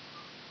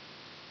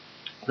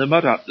 The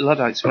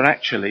Luddites were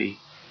actually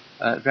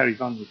very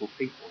vulnerable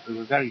people who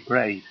were very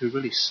brave, who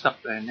really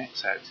stuck their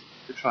necks out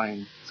to try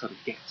and sort of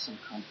get some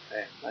kind of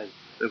fair play.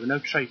 There were no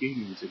trade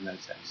unions in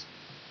those days,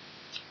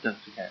 don't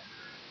forget.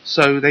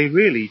 So they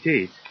really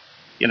did,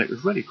 it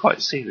was really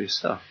quite serious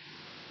stuff,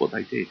 what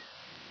they did.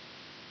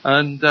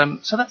 And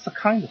so that's the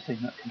kind of thing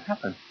that can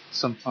happen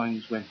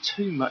sometimes when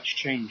too much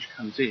change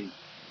comes in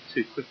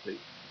too quickly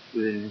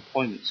within an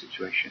employment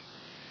situation.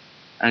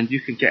 And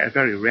you can get a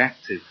very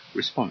reactive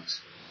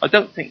response. I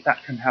don't think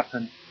that can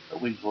happen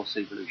at Windhorse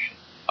Evolution.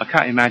 I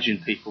can't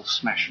imagine people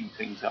smashing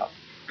things up,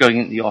 going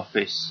into the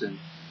office and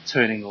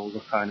turning all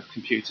the kind of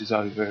computers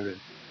over and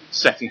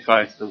setting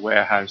fire to the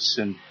warehouse.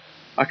 And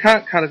I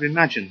can't kind of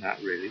imagine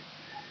that, really.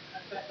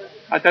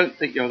 I don't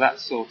think you're that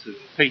sort of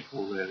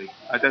people, really.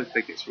 I don't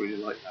think it's really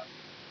like that.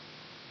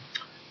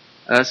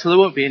 So there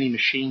won't be any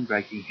machine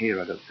breaking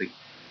here, I don't think.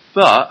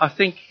 But I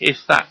think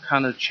if that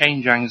kind of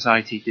change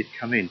anxiety did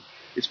come in,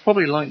 it's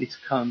probably likely to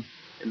come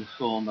in the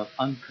form of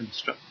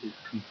unconstructive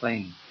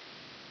complaining.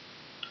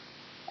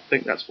 I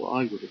think that's what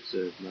I would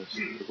observe most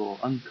of all,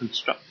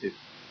 unconstructive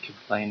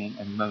complaining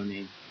and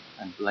moaning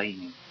and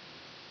blaming.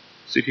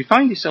 So if you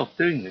find yourself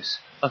doing this,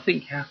 I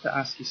think you have to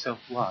ask yourself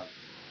why.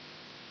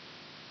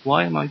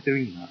 Why am I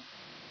doing that?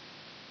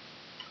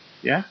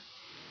 Yeah?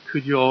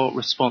 Could your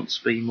response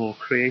be more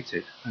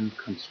creative and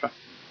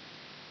constructive?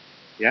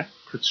 Yeah?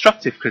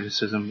 Constructive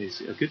criticism is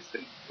a good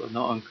thing, but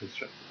not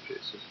unconstructive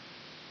criticism.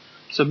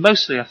 So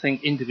mostly I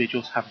think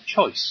individuals have a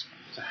choice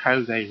to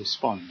how they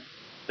respond.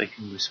 They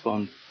can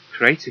respond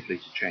creatively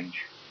to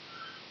change.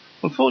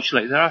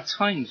 Unfortunately, there are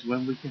times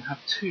when we can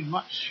have too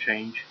much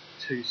change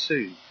too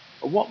soon.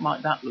 And what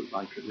might that look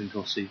like at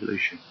Windhorse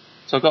Evolution?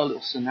 So I've got a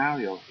little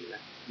scenario here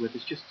where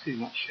there's just too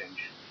much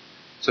change.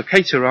 So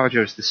Saddharaja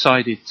has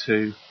decided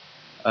to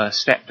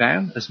step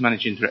down as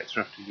managing director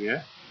after a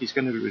year. He's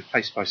going to be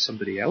replaced by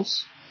somebody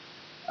else.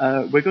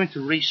 We're going to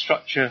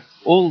restructure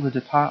all the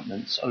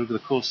departments over the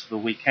course of the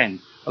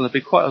weekend, and there'll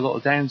be quite a lot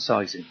of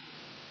downsizing.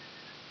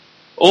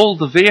 All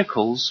the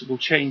vehicles will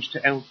change to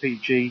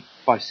LPG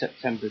by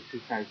September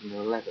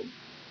 2011.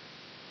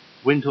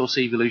 Windhorse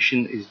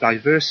Evolution is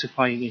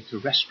diversifying into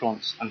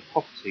restaurants and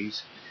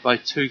properties by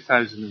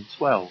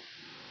 2012.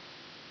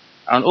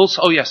 And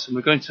also, and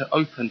we're going to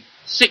open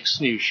 6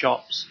 new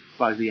shops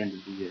by the end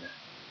of the year.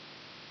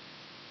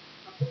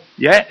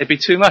 Yeah, it'd be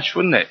too much,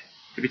 wouldn't it?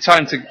 It'd be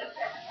time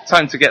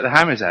to get the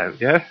hammers out,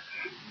 yeah?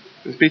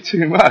 It'd be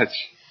too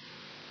much.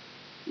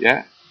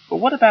 Yeah? But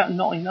what about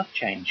not enough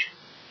change?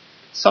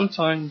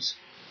 Sometimes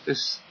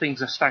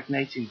things are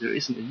stagnating, there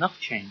isn't enough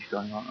change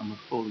going on and we're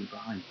falling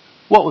behind.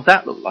 What would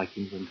that look like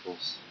in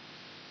Windhorse?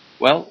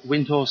 Well,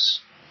 Windhorse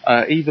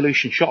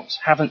Evolution shops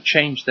haven't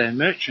changed their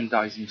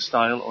merchandising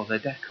style or their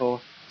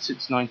decor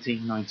since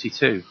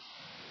 1992.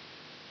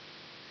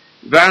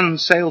 Van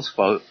sales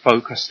folk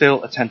are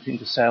still attempting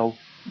to sell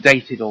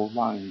dated old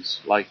lines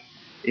like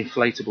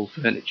inflatable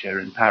furniture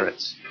and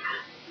parrots.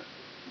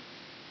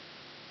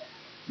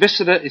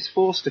 Visita is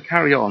forced to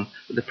carry on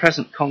with the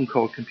present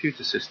Concorde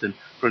computer system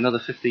for another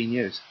 15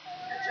 years.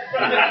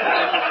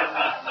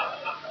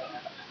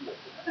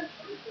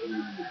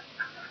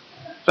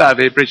 That'd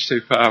be a bridge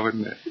too far,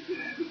 wouldn't it?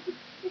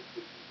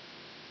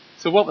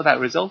 So what would that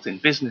result in?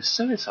 Business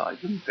suicide,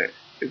 wouldn't it?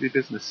 It'd be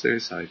business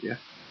suicide, yeah?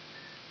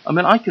 I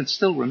mean, I can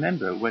still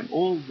remember when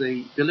all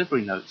the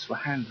delivery notes were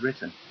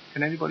handwritten.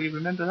 Can anybody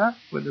remember that?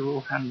 When they were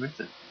all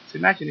handwritten? So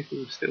imagine if we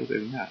were still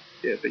doing that.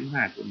 Yeah, it'd be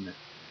mad, wouldn't it?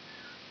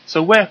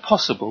 So where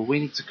possible, we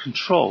need to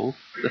control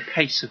the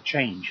pace of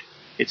change.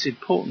 It's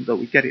important that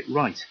we get it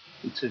right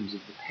in terms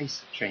of the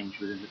pace of change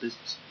within the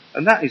business.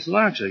 And that is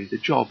largely the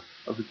job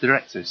of the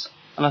directors.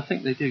 And I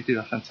think they do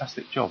a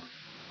fantastic job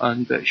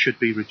and should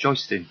be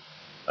rejoiced in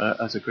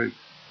as a group.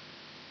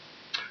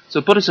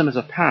 So Buddhism as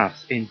a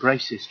path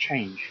embraces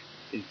change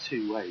in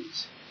 2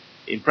 ways.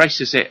 It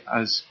embraces it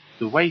as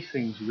the way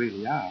things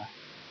really are,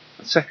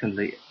 and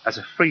secondly, as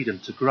a freedom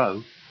to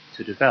grow,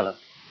 to develop,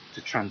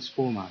 to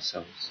transform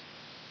ourselves.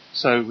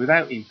 So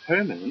without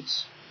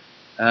impermanence,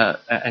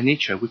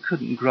 anicca, we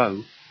couldn't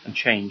grow and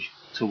change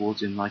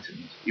towards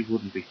enlightenment. It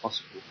wouldn't be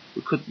possible.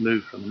 We couldn't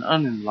move from an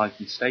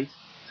unenlightened state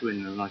to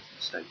an enlightened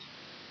state.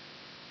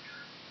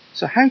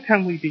 So how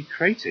can we be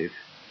creative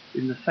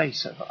in the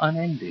face of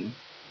unending,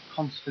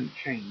 constant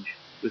change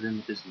within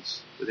the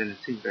business, within a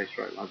team-based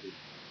right livelihood?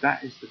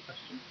 That is the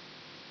question.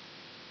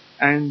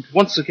 And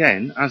once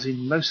again, as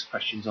in most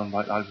questions on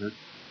right livelihood,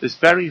 there's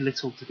very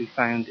little to be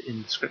found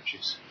in the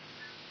scriptures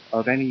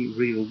of any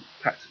real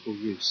practical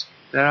use.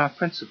 There are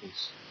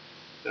principles.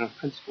 There are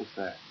principles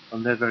there,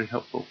 and they're very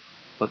helpful,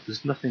 but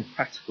there's nothing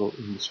practical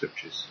in the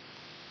scriptures.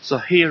 So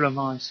here are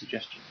my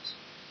suggestions.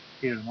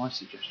 Here are my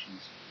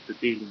suggestions for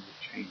dealing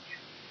with change.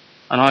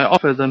 And I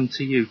offer them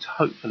to you to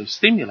hopefully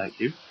stimulate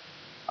you,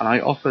 and I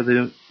offer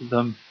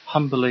them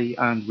humbly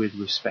and with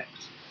respect.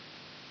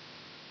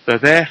 They're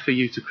there for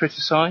you to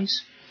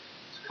criticise,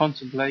 to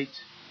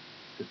contemplate,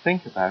 to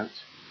think about,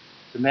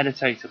 to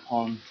meditate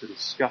upon, to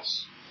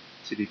discuss,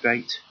 to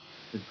debate,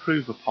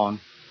 improve upon,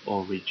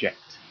 or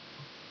reject.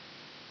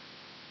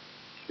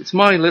 It's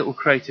my little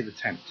creative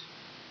attempt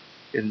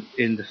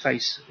in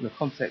the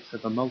context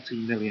of a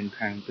multi-million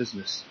pound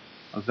business,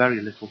 and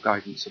very little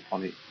guidance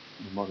upon it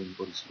in the modern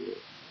Buddhist world.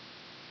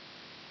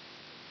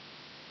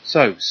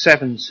 So,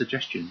 7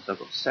 suggestions. I've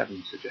got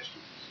 7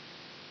 suggestions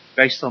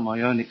based on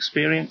my own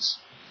experience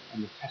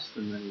and the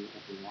testimony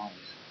of the wise.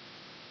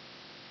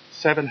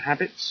 7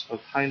 habits of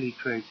highly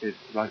creative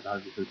right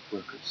livelihood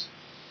workers.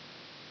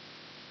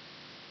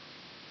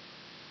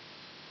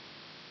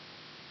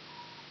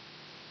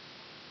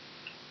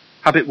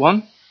 Habit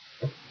 1.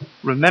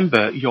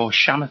 Remember your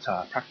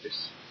shamatha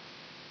practice.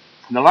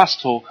 In the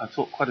last talk, I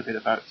talked quite a bit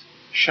about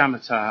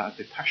shamatha,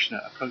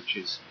 vipassana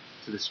approaches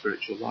to the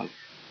spiritual life.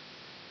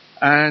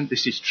 And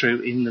this is true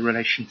in the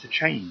relation to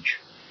change.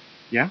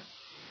 Yeah?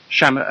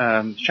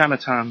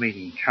 Shamatha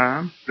meaning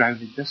calm,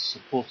 groundedness,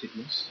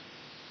 supportiveness.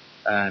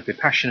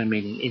 Vipassana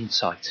meaning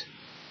insight.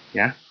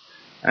 Yeah?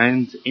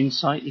 And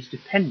insight is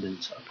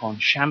dependent upon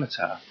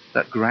shamatha,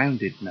 that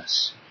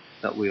groundedness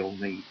that we all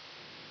need.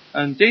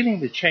 And dealing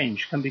with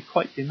change can be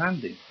quite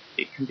demanding.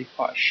 It can be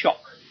quite a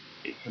shock.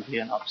 It can be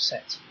an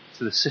upset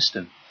to the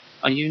system.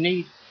 And you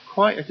need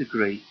quite a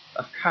degree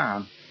of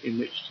calm in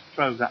which to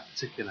throw that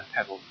particular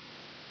pebble.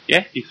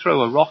 Yeah, if you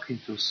throw a rock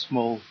into a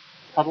small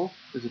puddle,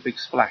 there's a big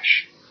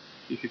splash.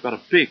 If you've got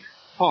a big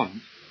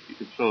pond, you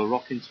can throw a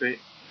rock into it,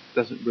 it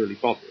doesn't really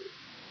bother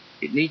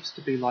it. It needs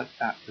to be like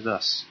that with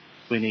us.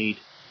 We need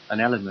an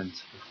element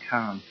of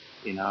calm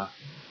in our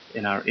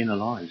inner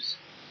lives.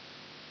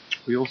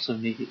 We also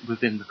need it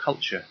within the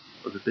culture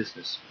of the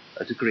business,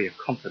 a degree of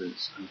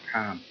confidence and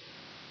calm.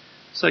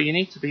 So you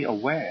need to be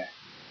aware,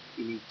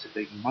 you need to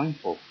be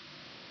mindful,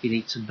 you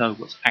need to know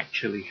what's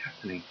actually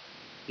happening,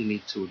 you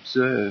need to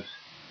observe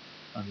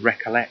and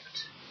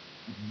recollect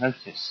and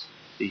notice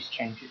these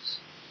changes.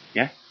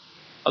 Yeah?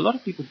 A lot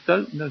of people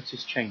don't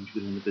notice change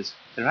within the business.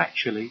 They're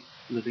actually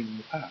living in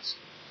the past.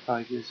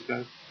 5 years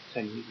ago,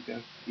 10 years ago,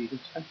 even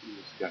 20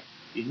 years ago.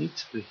 You need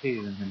to be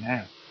here in the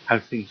now, how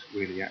things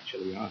really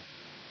actually are.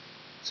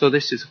 So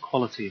this is a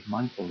quality of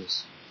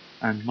mindfulness,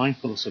 and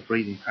mindfulness of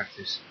breathing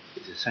practice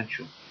is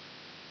essential.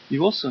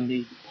 You also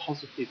need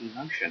positive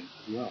emotion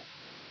as well.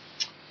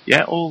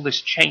 Yeah, all this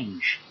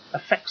change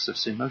affects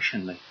us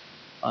emotionally,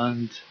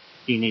 and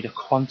you need a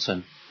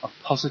quantum of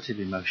positive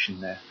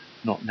emotion there,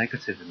 not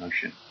negative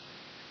emotion.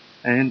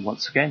 And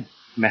once again,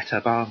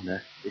 metta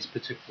bhavana is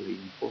particularly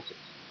important.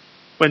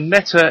 When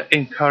metta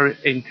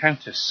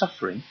encounters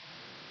suffering,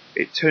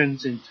 it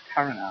turns into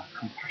karuna,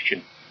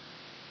 compassion.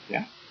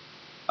 Yeah?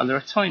 And there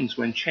are times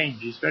when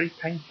change is very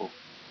painful,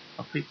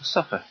 and people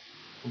suffer,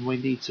 and we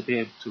need to be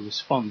able to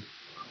respond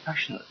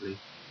compassionately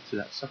to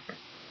that suffering.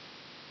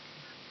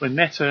 When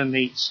metta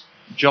meets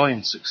joy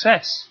and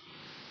success,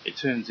 it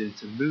turns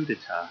into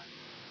mudita,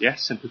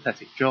 yes,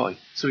 sympathetic joy.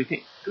 So we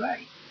think,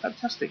 great,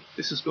 fantastic,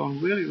 this has gone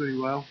really, really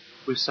well,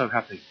 we're so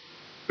happy.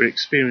 We're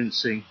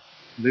experiencing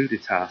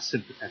mudita,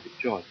 sympathetic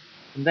joy.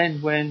 And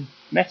then when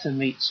metta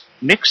meets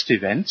mixed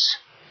events,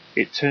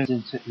 it turns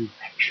into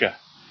upeksha,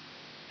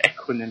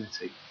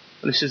 equanimity.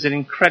 And this is an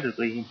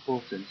incredibly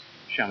important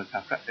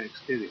shamatha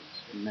experience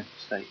in mental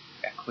state,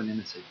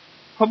 equanimity.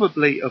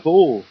 Probably of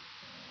all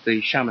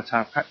the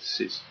shamatha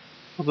practices,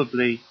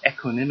 probably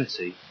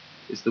equanimity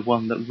is the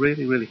one that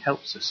really, really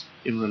helps us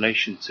in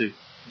relation to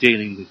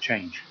dealing with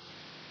change.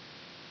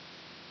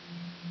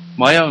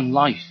 My own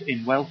life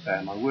in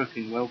welfare, my work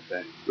in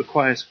welfare,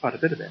 requires quite a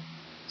bit of it.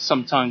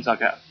 Sometimes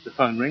the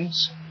phone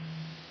rings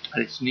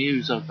and it's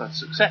news of a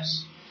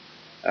success.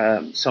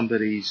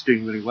 Somebody's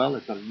doing really well,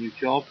 they've got a new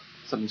job,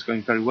 something's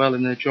going very well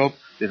in their job,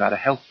 they've had a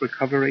health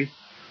recovery,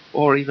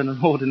 or even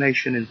an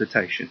ordination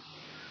invitation.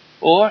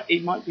 Or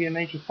it might be a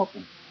major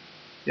problem.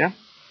 Yeah?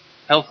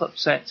 Health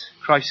upset,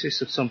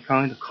 crisis of some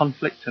kind, a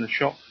conflict and a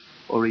shock,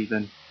 or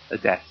even a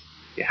death.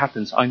 It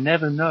happens. I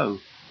never know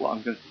what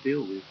I'm going to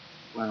deal with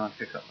when I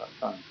pick up that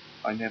phone.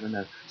 I never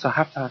know. So I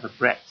have to have a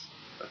breadth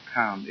of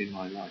calm in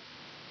my life.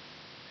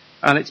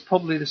 And it's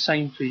probably the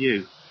same for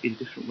you in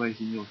different ways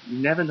in yours. You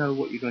never know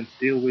what you're going to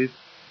deal with.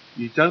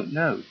 You don't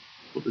know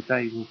what the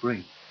day will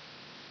bring.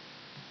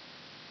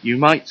 You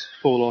might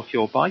fall off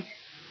your bike,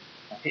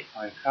 or hit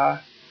by a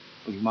car,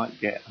 or you might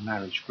get a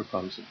marriage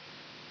proposal.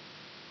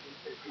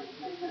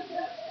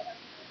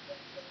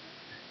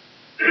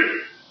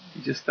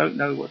 You just don't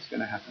know what's going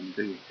to happen,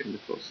 do you, in the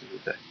course of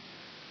the day?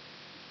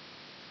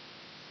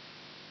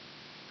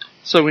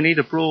 So we need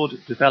a broad,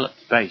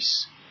 developed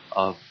base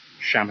of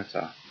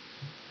shamatha.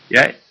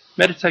 Yeah,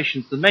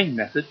 meditation's the main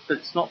method, but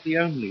it's not the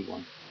only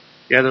one.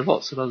 Yeah, there are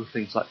lots of other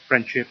things like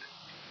friendship,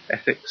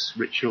 ethics,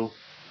 ritual,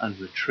 and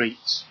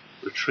retreats.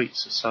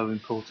 Retreats are so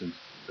important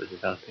for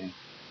developing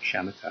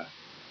shamatha.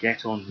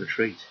 Get on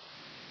retreat.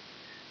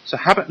 So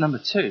habit number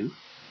 2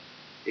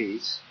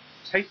 is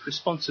take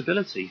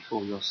responsibility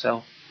for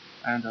yourself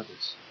and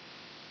others.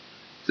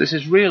 So this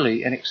is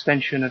really an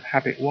extension of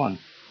habit 1.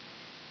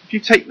 If you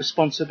take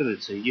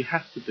responsibility, you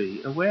have to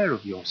be aware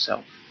of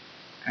yourself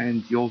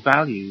and your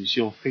values,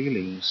 your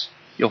feelings,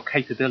 your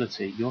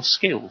capability, your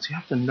skills. You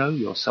have to know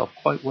yourself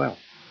quite well.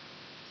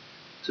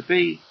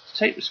 To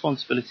take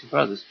responsibility for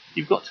others,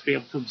 you've got to be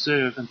able to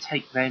observe and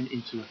take them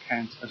into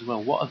account as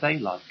well. What are they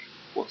like?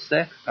 What's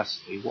their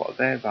capacity? What are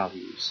their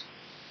values?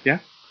 Yeah?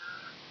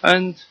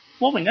 And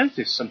what we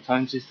notice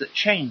sometimes is that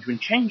when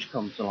change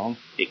comes along,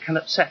 it can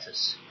upset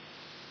us.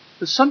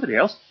 There's somebody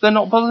else, they're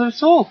not bothered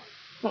at all.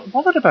 Not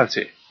bothered about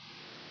it.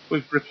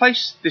 We've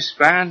replaced this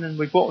van and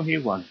we bought a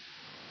new one.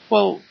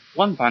 Well,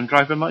 one van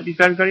driver might be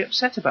very, very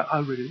upset about, I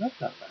really love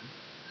that van.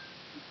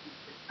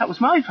 That was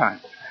my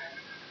van.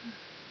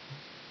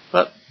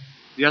 But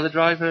the other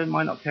driver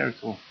might not care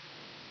at all.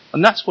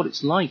 And that's what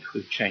it's like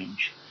with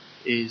change,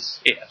 is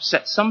it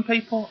upsets some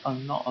people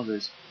and not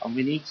others. And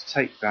we need to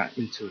take that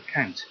into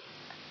account.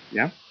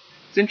 Yeah?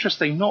 It's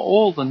interesting, not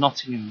all the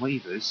Nottingham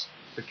weavers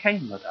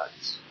became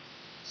Luddites.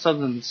 Some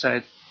of them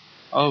said,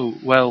 oh,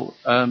 well,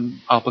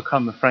 I'll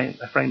become a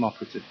frame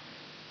operative.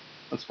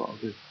 That's what I'll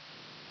do.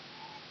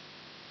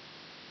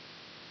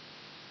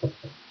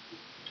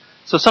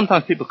 So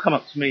sometimes people come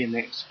up to me and they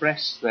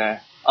express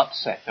their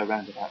upset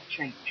around about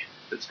change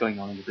that's going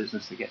on in the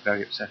business. They get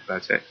very upset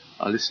about it.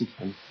 I listen to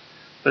them.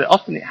 But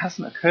often it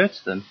hasn't occurred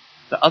to them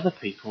that other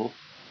people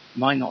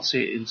might not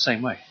see it in the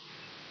same way.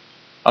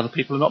 Other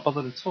people are not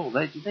bothered at all.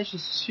 They just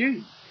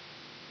assume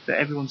that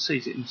everyone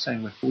sees it in the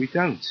same way. But we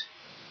don't.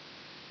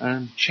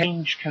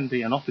 Change can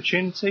be an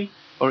opportunity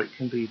or it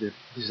can be the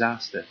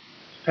disaster,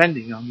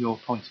 depending on your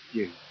point of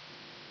view.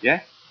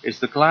 Yeah? Is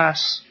the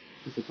glass,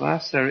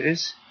 there it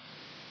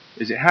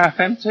is it half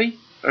empty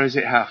or is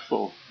it half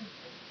full?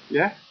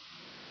 Yeah?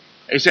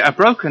 Is it a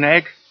broken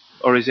egg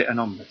or is it an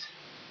omelette?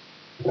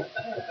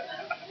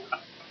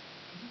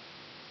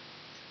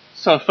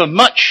 So for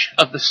much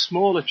of the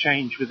smaller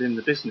change within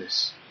the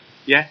business,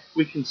 yeah,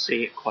 we can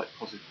see it quite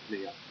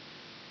positively.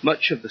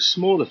 Much of the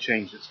smaller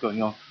change that's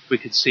going on, we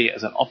could see it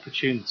as an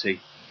opportunity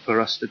for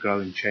us to grow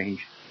and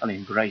change and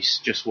embrace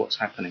just what's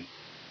happening.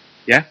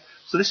 Yeah?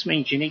 So this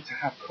means you need to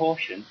have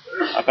caution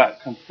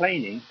about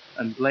complaining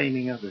and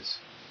blaming others.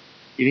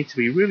 You need to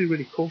be really,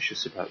 really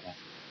cautious about that.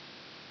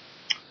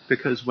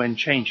 Because when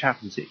change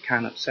happens, it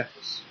can upset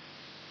us.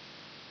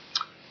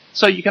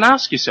 So you can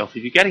ask yourself,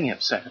 if you're getting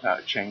upset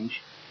about a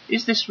change,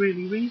 is this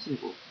really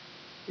reasonable?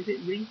 Is it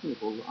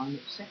reasonable that I'm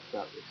upset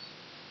about this?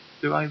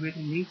 Do I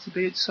really need to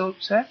be so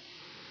upset?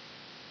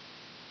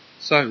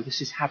 So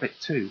this is habit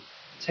 2.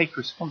 Take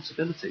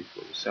responsibility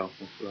for yourself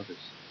and for others.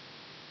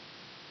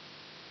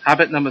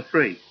 Habit number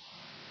 3.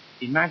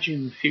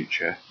 Imagine the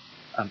future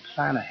and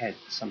plan ahead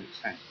to some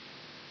extent.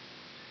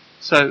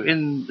 So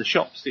in the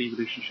shops, the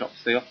evolution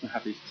shops, they often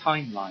have these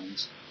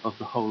timelines of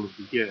the whole of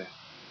the year.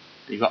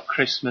 You've got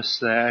Christmas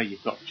there,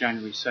 you've got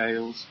January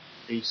sales,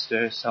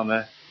 Easter,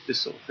 summer,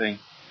 this sort of thing.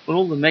 Well,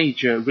 all the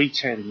major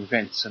retailing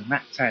events are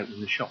mapped out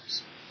in the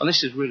shops. And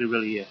this is really,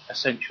 really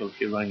essential if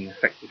you're running an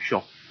effective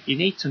shop. You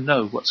need to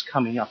know what's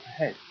coming up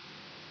ahead.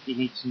 You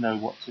need to know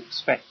what to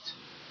expect.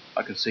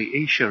 I can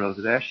see Isha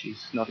over there,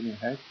 she's nodding her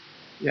head.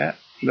 Yeah,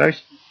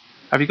 nice.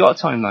 Have you got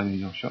a timeline in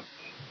your shop?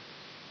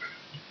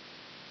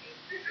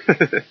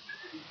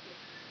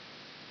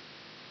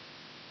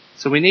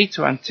 So we need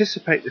to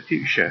anticipate the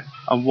future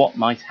and what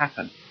might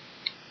happen.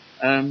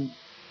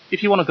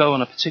 If you want to go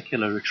on a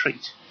particular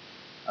retreat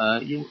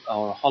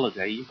or a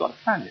holiday, you've got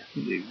to plan it.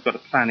 You've got to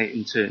plan it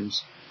in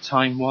terms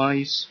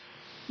time-wise,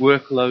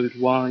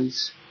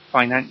 workload-wise,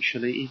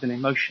 financially, even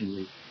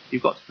emotionally.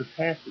 You've got to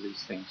prepare for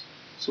these things.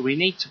 So we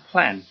need to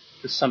plan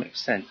to some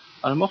extent.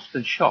 And I'm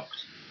often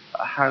shocked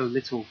at how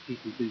little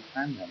people do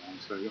plan their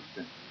lives very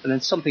often. And then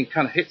something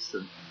kind of hits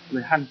them and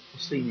they hadn't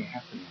foreseen it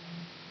happening.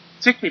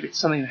 Particularly if it's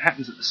something that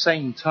happens at the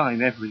same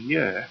time every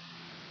year.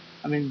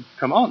 I mean,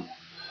 come on,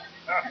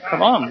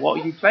 what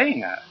are you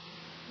playing at?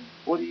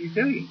 What are you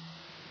doing?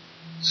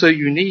 So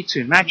you need to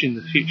imagine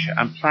the future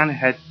and plan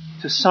ahead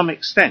to some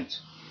extent.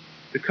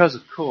 Because,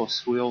 of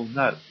course, we all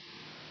know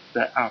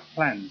that our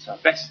plans, our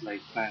best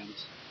laid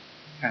plans,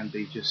 can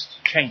be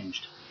just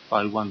changed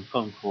by one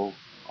phone call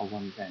or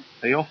one event.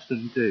 They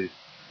often do.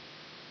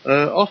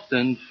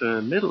 Often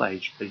for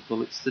middle-aged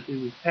people, it's to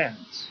do with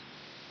parents.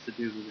 It's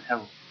to do with the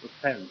health of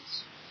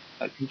parents.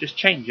 It can just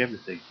change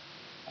everything.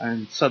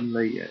 And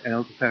suddenly an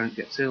elder parent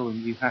gets ill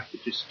and you have to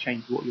just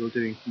change what you're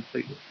doing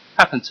completely.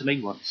 Happened to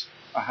me once.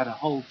 I had a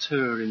whole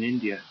tour in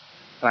India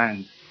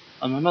planned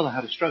and my mother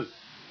had a stroke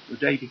the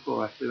day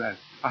before I flew out.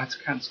 I had to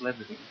cancel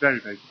everything. Very,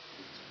 very difficult.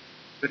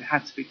 But it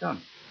had to be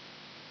done.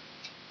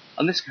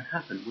 And this can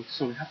happen,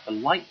 so we have to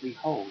lightly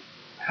hold.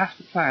 We have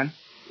to plan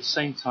at the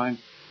same time,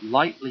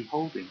 lightly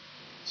holding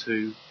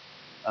to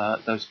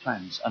those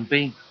plans and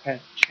being prepared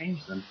to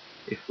change them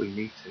if we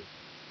need to.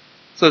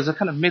 So there's a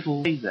kind of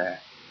middle way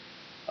there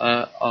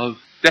of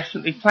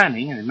definitely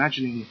planning and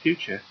imagining the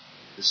future,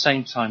 at the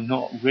same time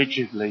not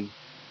rigidly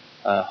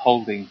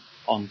holding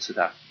on to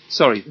that.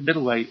 Sorry, the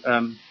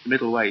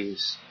middle way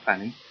is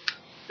planning.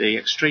 The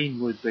extreme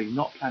would be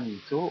not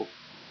planning at all,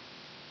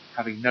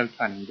 having no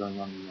planning going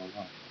on in your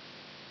life.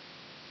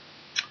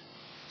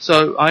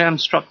 So I am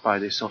struck by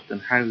this often,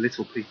 how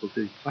little people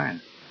do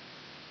plan.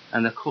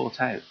 And they're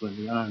caught out when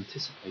the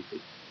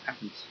unanticipated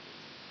happens.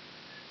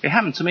 It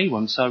happened to me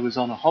once. I was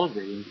on a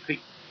holiday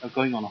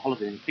going on a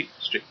holiday in the Peak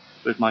District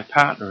with my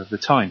partner at the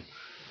time.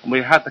 And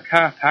we had the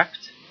car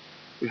packed,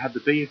 we had the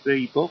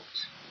B&B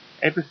booked,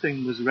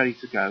 everything was ready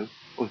to go.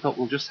 We thought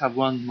we'll just have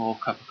one more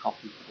cup of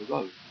coffee for the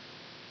road.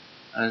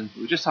 And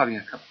we were just having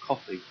a cup of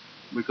coffee.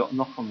 We got a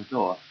knock on the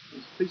door. It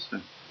was a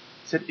policeman.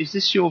 He said, "Is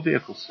this your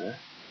vehicle, sir?"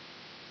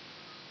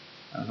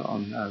 I thought, "Oh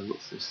no,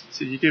 what's this?" He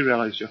said, "You do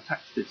realise your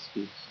tax disc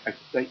is out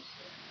of date?"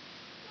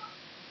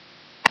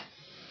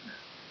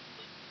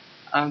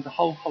 And the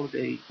whole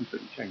holiday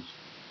completely changed.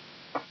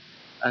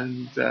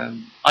 And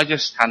I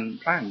just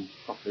hadn't planned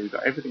properly. We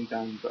got everything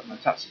done, but my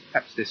tax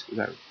disc was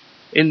out.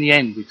 In the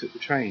end, we took the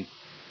train.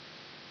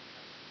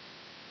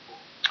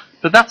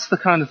 But that's the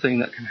kind of thing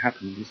that can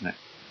happen, isn't it?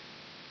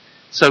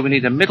 So we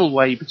need a middle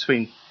way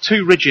between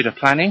too rigid a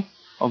planning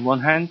on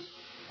one hand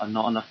and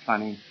not enough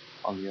planning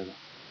on the other.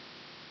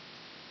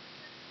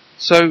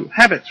 So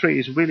habit 3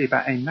 is really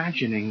about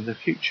imagining the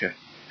future,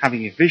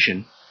 having a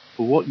vision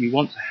for what you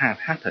want to have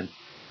happen,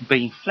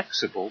 being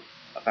flexible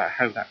about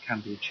how that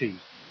can be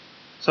achieved.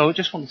 So I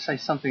just want to say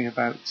something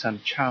about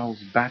Charles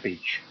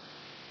Babbage.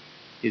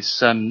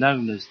 He's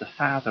known as the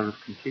father of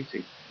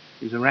computing.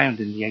 He was around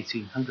in the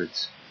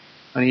 1800s.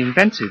 And he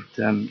invented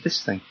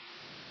this thing,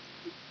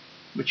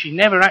 which he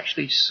never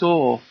actually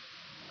saw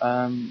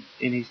in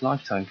his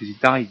lifetime, because he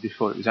died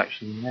before it was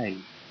actually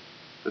made.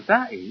 But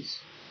that is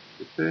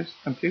the first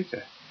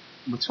computer.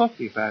 And we're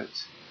talking about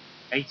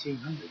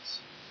 1800s.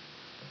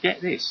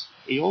 Get this,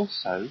 he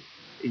also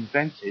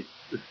invented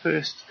the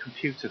first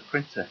computer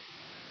printer,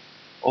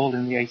 all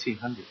in the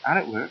 1800s. And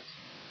it worked.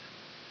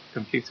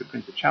 Computer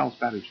printer, Charles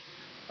Babbage.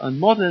 And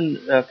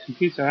modern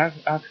computer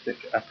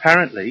architecture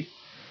apparently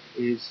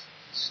is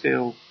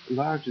still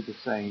largely the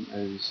same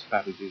as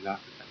Babbage's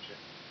architecture.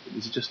 It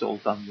was just all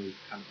done with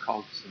kind of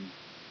cogs and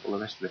all the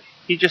rest of it.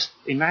 He just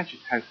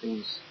imagined how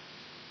things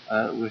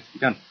were to be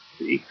done.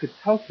 It could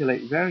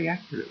calculate very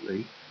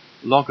accurately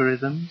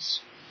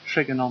logarithms,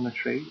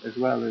 trigonometry, as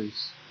well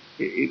as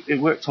it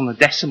worked on the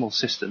decimal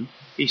system.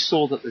 He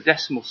saw that the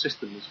decimal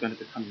system was going to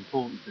become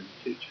important in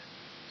the future.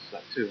 It's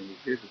like 200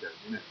 years ago,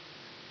 isn't it?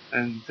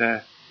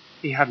 And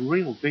he had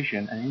real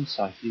vision and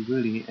insight. He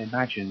really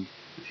imagined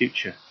the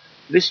future.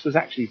 This was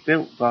actually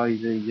built by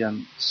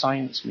the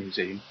Science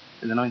Museum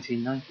in the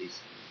 1990s,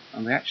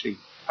 and they actually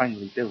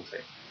finally built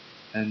it,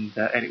 and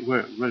it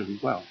worked really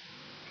well.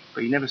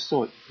 But he never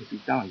saw it because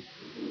he died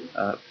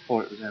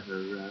before it was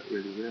ever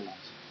really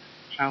realised.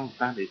 Charles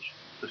Babbage,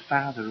 the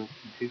father of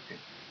computing.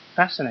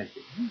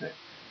 Fascinating, isn't it?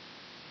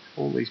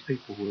 All these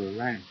people were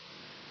around.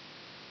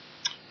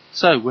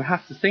 So we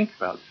have to think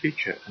about the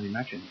future and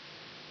imagine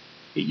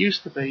it. It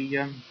used to be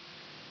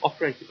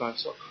operated by a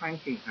sort of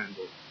cranking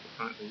handle.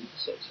 Apparently, you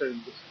sort of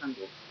turn this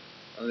handle,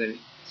 and then it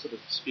sort of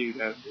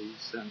spewed out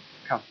these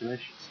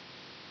calculations.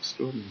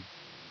 Extraordinary.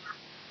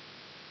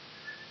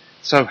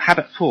 So,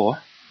 habit 4,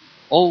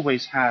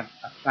 always have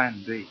a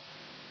plan B.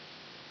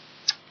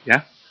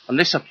 Yeah? And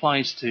this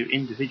applies to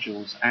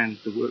individuals and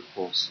the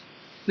workforce.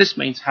 This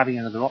means having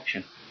another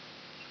option.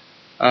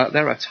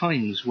 There are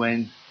times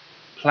when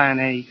plan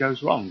A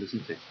goes wrong,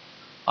 doesn't it?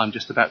 I'm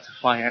just about to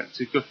fly out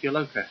to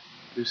Gufialoka,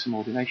 do some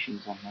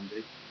ordinations on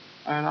Monday,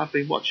 and I've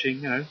been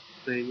watching,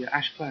 the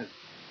ash cloud.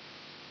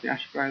 The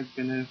ash cloud's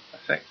going to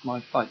affect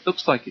my flight.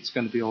 Looks like it's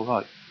going to be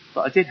alright.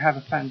 But I did have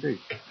a plan B.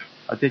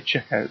 I did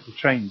check out the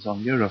trains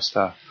on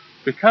Eurostar.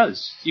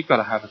 Because you've got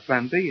to have a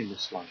plan B in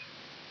this life.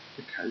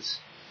 Because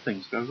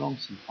things go wrong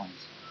sometimes.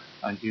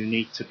 And you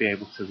need to be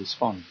able to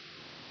respond.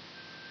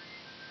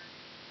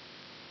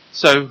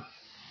 So,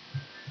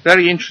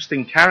 very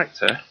interesting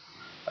character.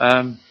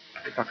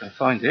 If I can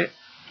find it.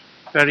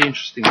 Very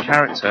interesting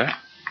character.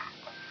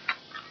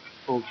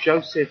 Called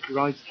Joseph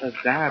Wright of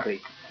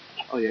Derby.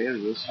 Oh yeah, here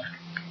he is.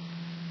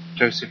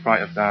 Joseph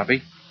Wright of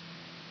Derby.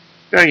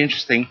 Very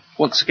interesting.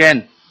 Once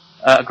again,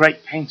 a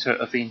great painter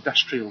of the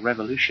Industrial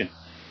Revolution.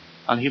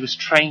 And he was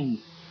trained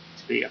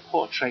to be a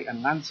portrait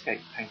and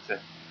landscape painter.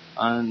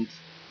 And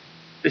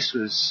this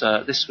was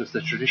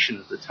the tradition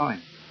of the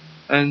time.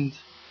 And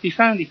he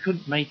found he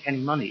couldn't make any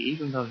money,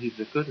 even though he was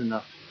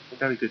a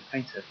very good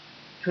painter.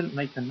 He couldn't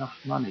make enough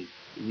money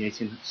in the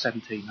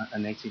 1817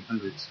 and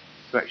 1800s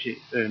to actually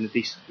earn a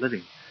decent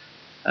living.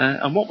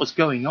 And what was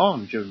going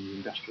on during the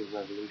Industrial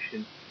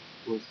Revolution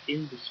was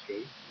industry,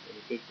 in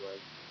a big way,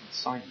 and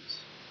science.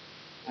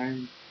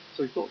 And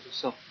so he thought to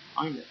himself,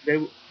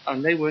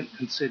 they weren't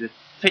considered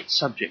fit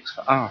subjects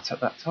for art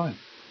at that time.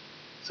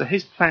 So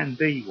his plan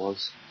B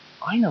was,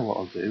 I know what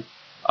I'll do.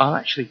 I'll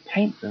actually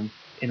paint them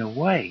in a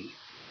way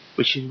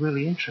which is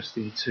really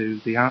interesting to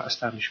the art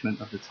establishment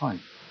of the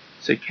time.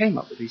 So he came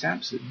up with these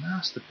absolute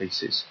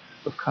masterpieces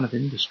of kind of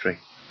industry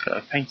that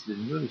are painted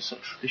in really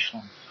sort of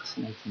traditional and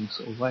fascinating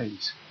sort of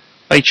ways.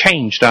 They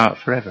changed art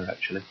forever,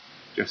 actually.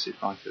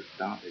 Joseph Wright of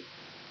Derby.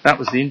 That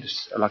was the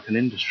like an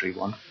industry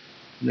one.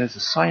 And there's a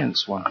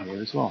science one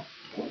here as well.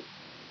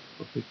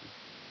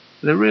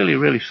 They're really,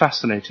 really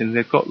fascinating.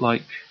 They've got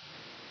like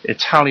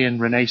Italian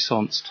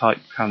Renaissance type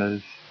kind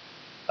of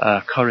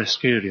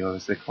chiaroscuro,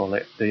 as they call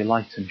it, the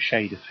light and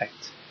shade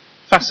effect.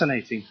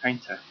 Fascinating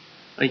painter.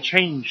 They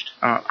changed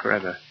art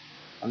forever.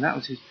 And that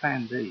was his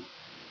plan B.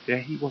 Yeah,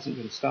 he wasn't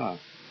going to starve.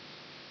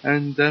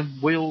 And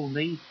we all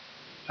need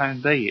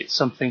plan B. It's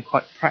something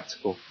quite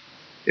practical.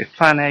 If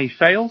plan A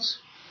fails,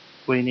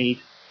 we need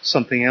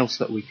something else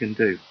that we can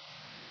do.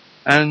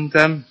 And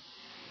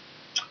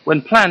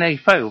when plan A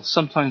fails,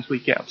 sometimes we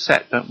get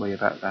upset, don't we,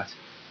 about that.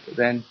 But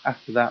then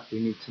after that, we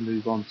need to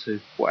move on to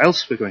what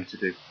else we're going to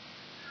do.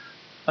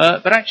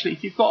 But actually,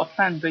 if you've got a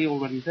plan B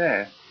already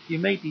there, you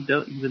maybe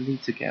don't even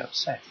need to get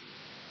upset,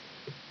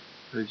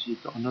 because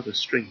you've got another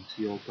string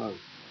to your bow.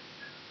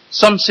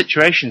 Some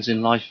situations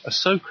in life are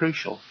so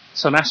crucial,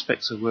 some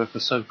aspects of work are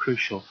so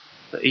crucial,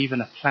 that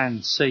even a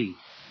plan C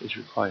is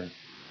required,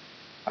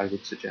 I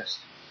would suggest.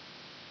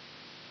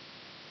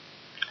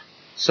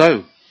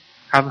 So,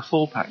 have a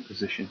fallback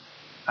position.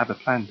 Have a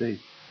plan B.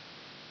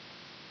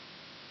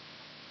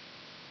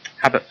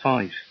 Habit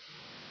 5.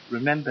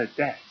 Remember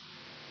death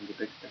in the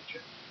big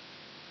picture.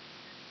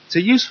 It's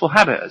a useful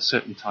habit at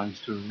certain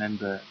times to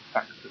remember the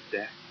fact of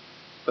death,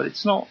 but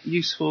it's not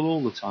useful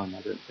all the time,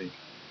 I don't think.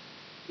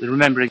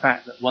 Remembering the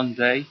fact that one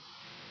day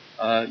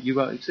you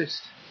won't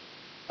exist.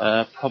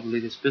 Probably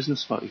this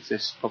business won't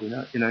exist. Probably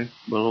not.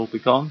 We'll all be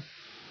gone.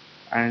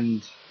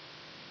 And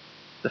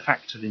the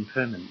fact of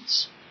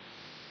impermanence.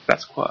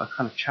 That's quite a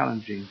kind of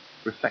challenging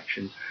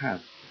reflection to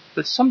have.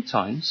 But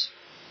sometimes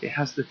it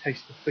has the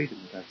taste of freedom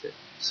about it.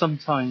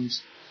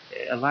 Sometimes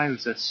it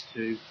allows us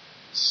to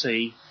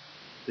see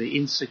the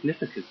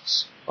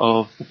insignificance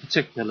of the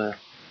particular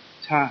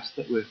task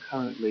that we're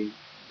currently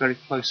very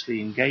closely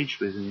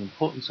engaged with and the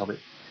importance of it,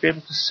 to be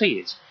able to see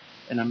it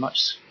in a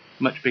much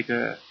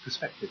bigger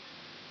perspective.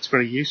 It's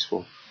very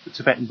useful. The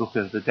Tibetan Book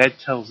of the Dead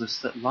tells us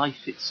that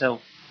life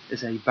itself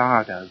is a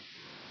bardo,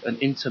 an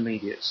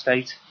intermediate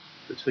state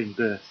between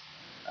birth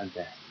and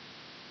death.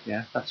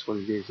 Yeah, that's what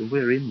it is, and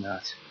we're in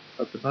that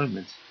at the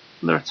moment.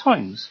 And there are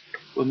times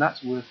when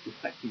that's worth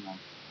reflecting on.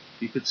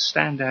 You could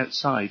stand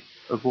outside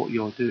of what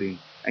you're doing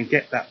and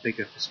get that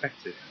bigger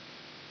perspective.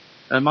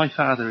 My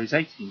father is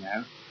 80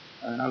 now,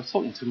 and I was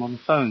talking to him on the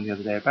phone the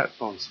other day about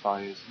forest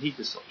fires, and he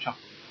just sort of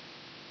chuckled.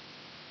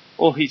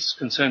 All he's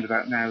concerned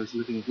about now is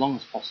living as long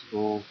as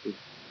possible with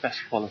best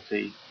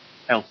quality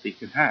health he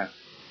can have.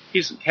 He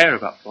doesn't care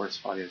about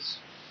forest fires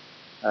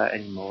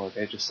anymore.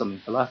 They're just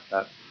something to laugh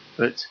at.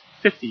 But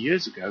 50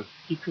 years ago,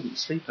 he couldn't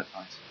sleep at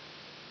night.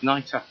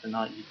 Night after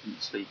night, he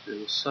couldn't sleep.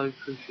 It was so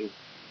crucial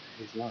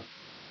to his life.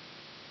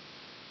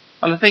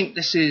 And I think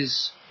this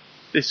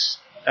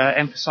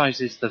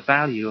emphasises the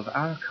value of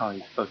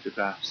archived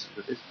photographs of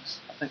the business.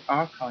 I think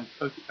archived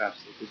photographs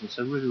of the business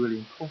are really, really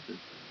important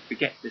to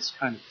get this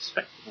kind of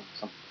perspective on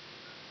something.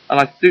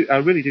 And I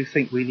really do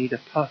think we need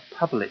a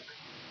public,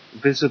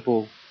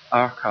 visible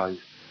archive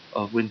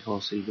of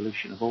Windhorse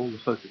Evolution, of all the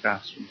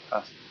photographs from the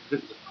past.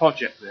 There's a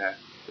project there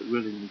that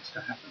really needs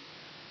to happen.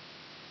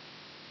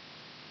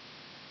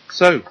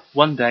 So,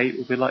 one day it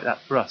will be like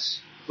that for us.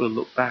 We'll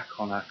look back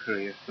on our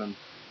career from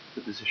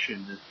the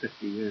position of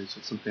 50 years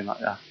or something like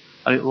that,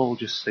 and it will all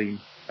just seem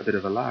a bit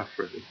of a laugh,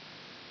 really.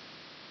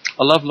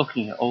 I love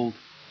looking at old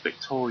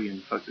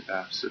Victorian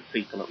photographs of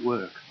people at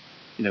work,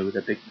 with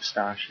their big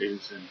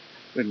moustaches and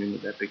women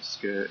with their big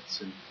skirts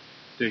and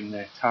doing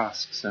their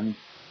tasks, and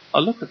I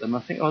look at them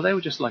and I think, oh, they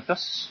were just like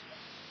us.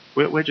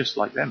 We're just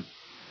like them.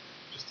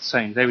 Just the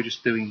same. They were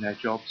just doing their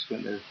jobs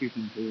when they were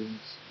human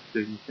beings,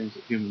 doing the things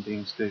that human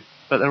beings do.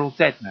 But they're all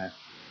dead now,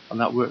 and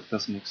that work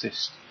doesn't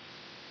exist.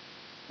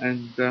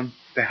 And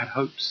they had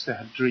hopes, they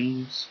had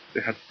dreams,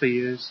 they had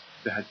fears,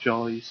 they had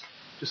joys,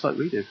 just like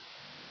we did.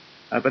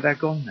 But they're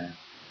gone now.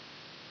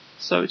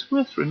 So it's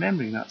worth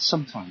remembering that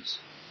sometimes.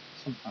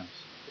 Sometimes.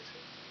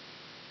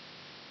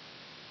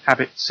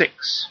 Habit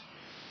 6.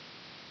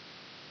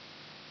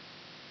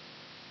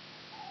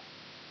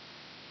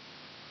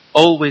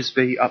 Always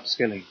be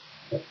upskilling.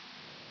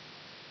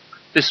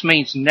 This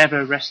means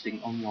never resting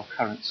on your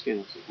current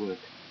skills at work.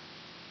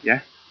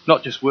 Yeah?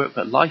 Not just work,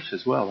 but life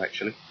as well,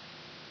 actually.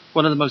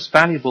 One of the most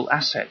valuable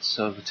assets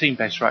of a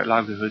team-based right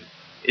livelihood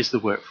is the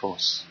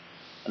workforce.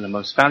 And the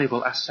most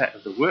valuable asset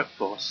of the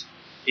workforce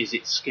is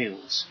its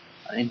skills,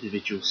 and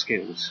individual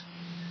skills.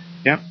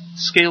 Yeah?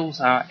 Skills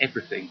are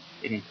everything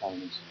in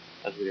employment,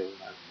 as we all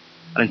know.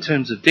 And in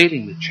terms of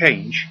dealing with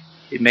change,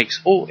 it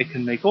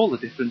can make all the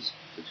difference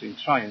between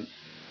triumph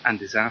and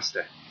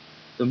disaster.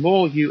 The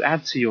more you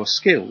add to your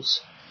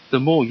skills, the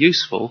more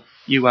useful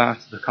you are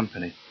to the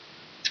company.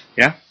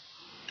 Yeah?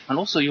 And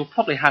also you'll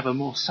probably have a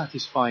more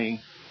satisfying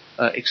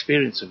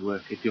experience of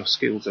work if your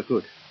skills are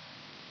good.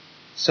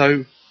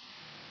 So,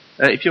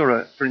 if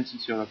for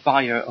instance, you're a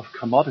buyer of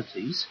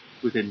commodities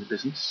within the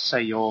business,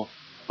 say you're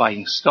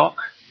buying stock,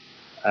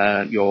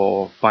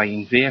 you're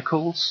buying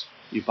vehicles,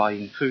 you're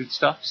buying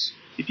foodstuffs.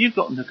 If you've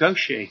got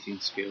negotiating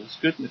skills,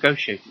 good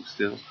negotiating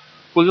skills,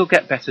 well, you'll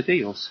get better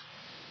deals.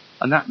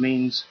 And that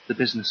means the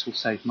business will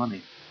save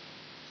money.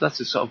 So that's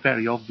a sort of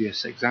very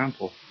obvious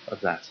example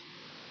of that.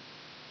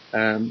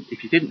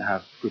 If you didn't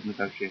have good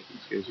negotiating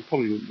skills, you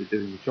probably wouldn't be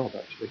doing the job,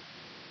 actually.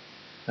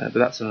 But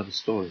that's another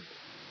story.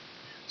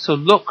 So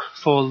look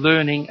for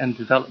learning and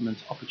development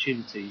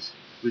opportunities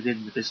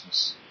within the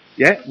business.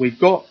 Yeah, we've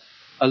got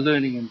a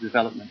learning and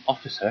development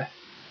officer.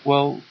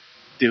 Well,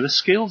 do a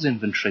skills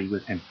inventory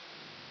with him.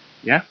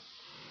 Yeah?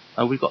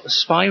 We've got the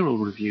spiral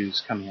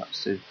reviews coming up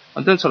soon.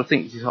 And don't sort of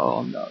think,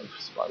 oh no,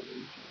 spiral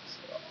roofs.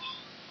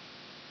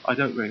 I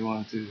don't really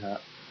want to do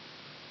that.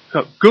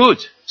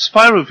 Good!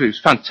 Spiral roofs,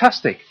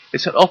 fantastic.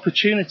 It's an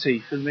opportunity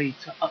for me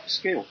to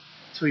upskill,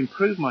 to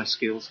improve my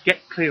skills,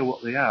 get clear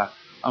what they are,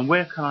 and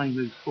where can I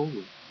move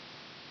forward.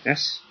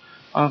 Yes?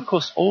 And of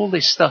course, all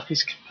this stuff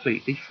is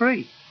completely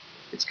free.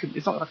 It's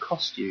not going to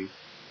cost you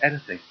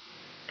anything.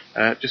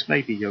 Just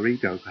maybe your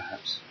ego,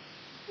 perhaps.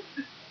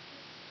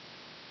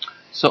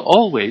 So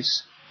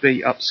always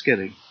be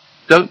upskilling.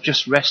 Don't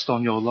just rest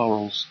on your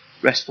laurels,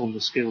 rest on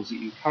the skills that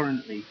you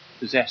currently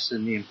possess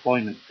in the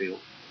employment field.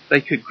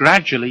 They could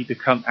gradually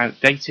become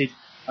outdated,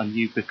 and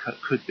you could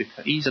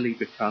easily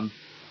become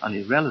an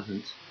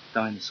irrelevant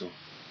dinosaur.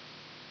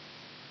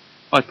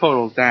 My poor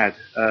old dad,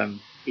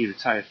 he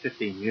retired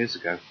 15 years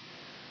ago,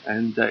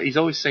 and he's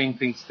always saying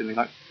things to me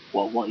like,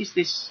 what is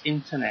this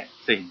internet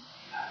thing?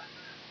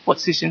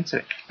 What's this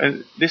internet?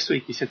 This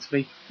week he said to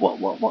me,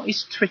 what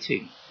is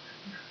twitting?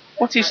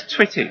 What is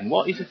twitting?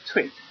 What is a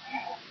twit?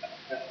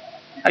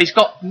 He's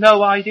got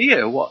no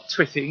idea what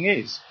twitting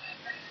is.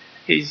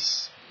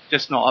 He's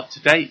just not up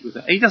to date with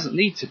it. He doesn't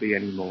need to be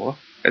anymore.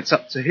 It's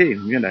up to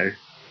him, you know.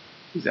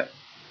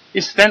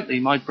 Incidentally,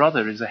 my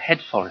brother is a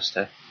head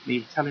forester. And he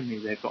was telling me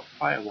they've got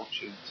fire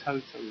watching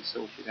totally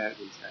sorted out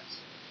these days.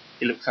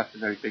 He looks after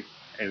very big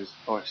areas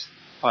of forest.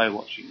 Fire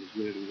watching is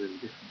really, really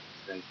different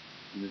these days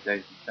in the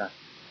days of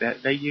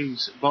that. They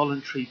use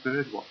voluntary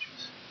bird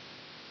watchers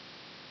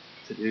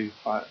to do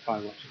fire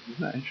watching.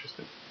 Isn't that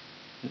interesting?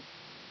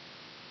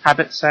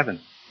 Habit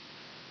 7.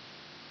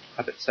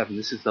 Habit 7,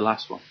 this is the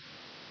last one.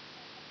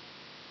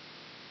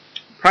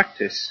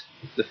 Practice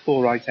the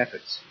 4 right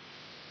efforts.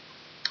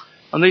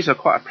 And these are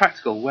quite a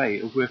practical way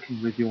of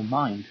working with your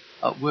mind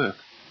at work,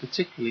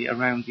 particularly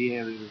around the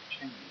area of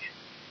change.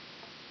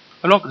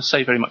 I'm not going to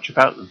say very much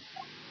about them.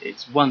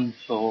 It's one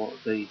for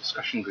the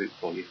discussion group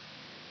for you.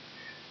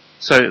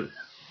 So,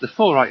 the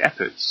 4 right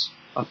efforts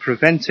are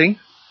preventing,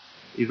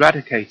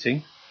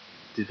 eradicating,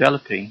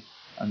 developing,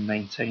 and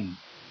maintaining.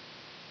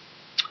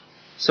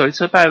 So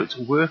it's about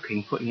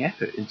working, putting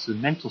effort into the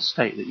mental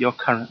state that you're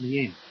currently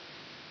in.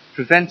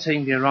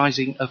 Preventing the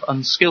arising of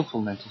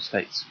unskillful mental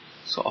states,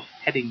 sort of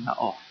heading that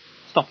off,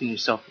 stopping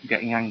yourself from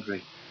getting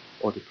angry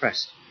or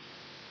depressed.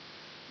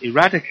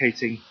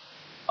 Eradicating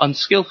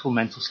unskillful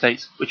mental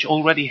states which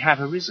already have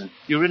arisen.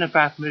 You're in a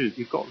bad mood,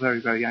 you've got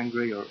very, very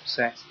angry or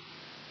upset.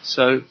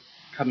 So,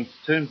 coming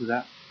to terms with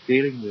that,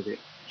 dealing with it,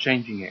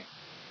 changing it.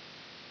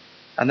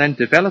 And then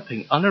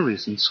developing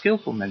unarisen,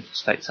 skillful mental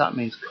states. That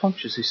means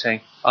consciously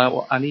saying,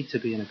 I need to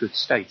be in a good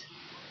state.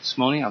 This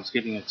morning I was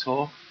giving a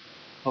talk.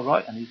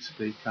 Alright, I need to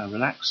be kind of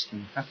relaxed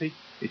and happy.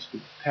 I need to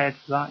be prepared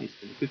for that. I need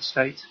to be in a good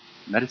state.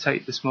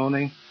 Meditate this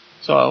morning.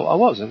 So I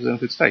was in a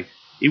good state.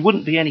 It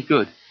wouldn't be any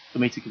good for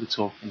me to give a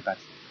talk in a bad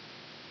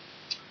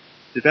state.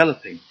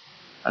 Developing.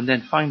 And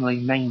then finally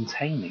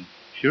maintaining.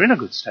 If you're in a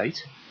good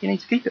state, you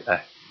need to keep it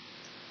there.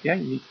 Yeah,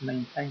 you need to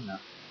maintain that.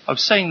 I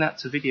was saying that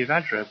to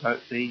Vidyavajra about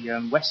the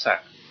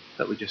WESAC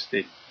that we just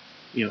did.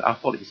 You know, I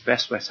thought it was the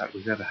best WESAC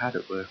we've ever had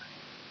at work.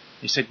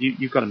 He said,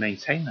 you've got to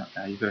maintain that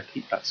now. You've got to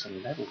keep that sort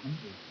of level, haven't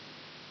you?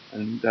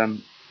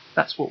 And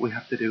that's what we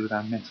have to do with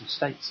our mental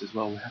states as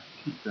well. We have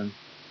to keep them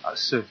at a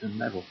certain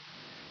level.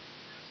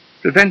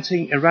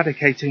 Preventing,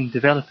 eradicating,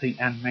 developing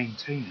and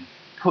maintaining.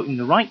 Putting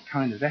the right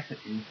kind of effort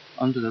in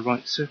under the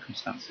right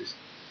circumstances.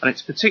 And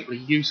it's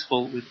particularly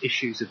useful with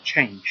issues of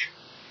change.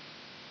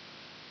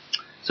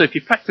 So if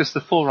you practice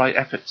the 4 right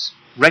efforts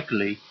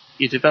regularly,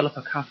 you develop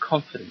a kind of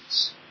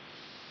confidence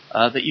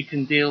that you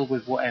can deal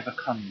with whatever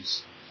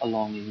comes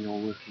along in your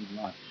working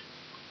life.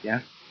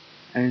 Yeah?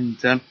 And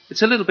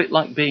it's a little bit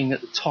like being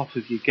at the top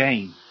of your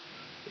game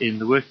in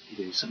the work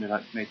you do. Something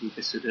like maybe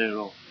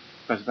Visadur or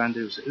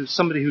Prasbandu, who's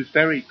somebody who's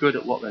very good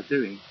at what they're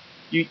doing.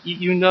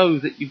 You know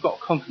that you've got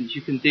confidence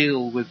you can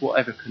deal with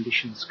whatever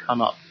conditions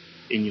come up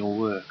in your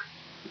work.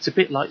 It's a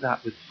bit like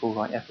that with the 4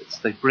 right efforts.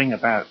 They bring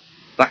about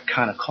that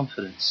kind of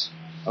confidence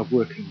of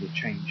working with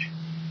change.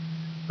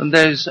 And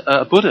there's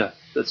a Buddha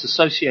that's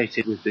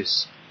associated with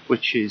this,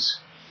 which is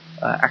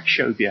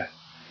Akshobhya.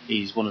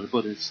 He's one of the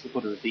Buddhas, the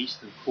Buddha of the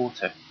Eastern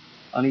Quarter.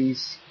 And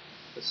he's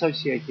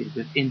associated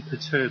with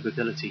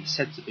imperturbability,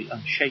 said to be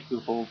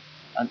unshakable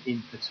and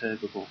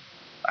imperturbable.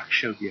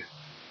 Akshobhya.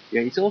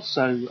 Yeah, he's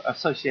also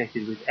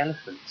associated with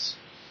elephants.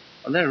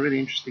 And they're a really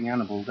interesting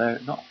animal. They're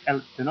not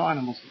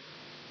animals.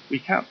 We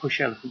can't push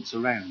elephants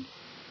around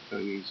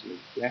very easily.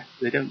 Yeah,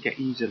 they don't get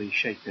easily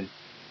shaken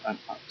and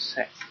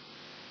upset.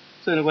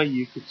 So in a way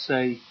you could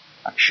say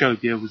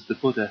Akshobhya was the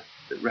Buddha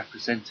that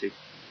represented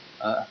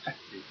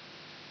effective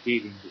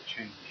dealing with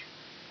change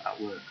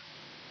at work.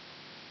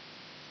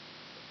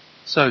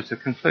 So to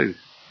conclude,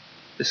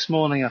 this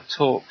morning I've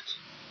talked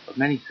of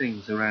many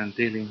things around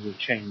dealing with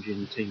change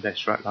in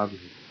team-based right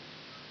livelihood.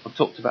 I've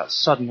talked about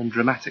sudden and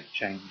dramatic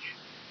change.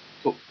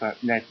 I've talked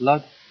about Ned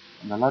Ludd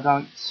and the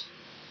Luddites,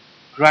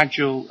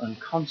 gradual and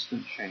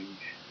constant change.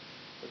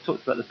 I've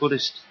talked about the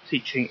Buddhist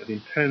teaching of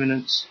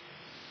impermanence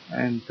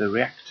and the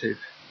reactive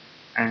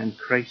and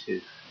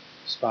creative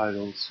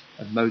spirals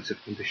and modes of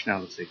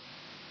conditionality.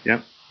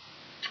 Yeah.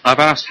 I've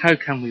asked how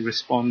can we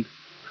respond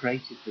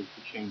creatively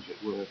to change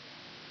at work.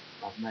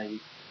 I've made,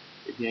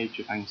 in the age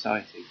of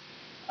anxiety,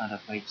 and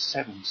I've made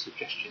 7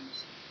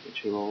 suggestions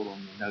which are all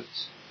on the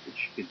notes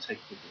which you can take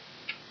with you.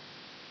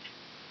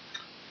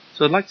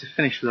 So I'd like to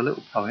finish with a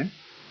little poem,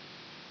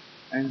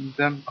 and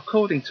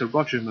according to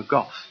Roger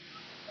McGough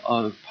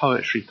of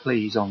Poetry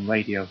Please on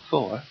Radio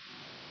 4,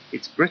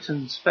 it's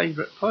Britain's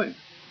favourite poem.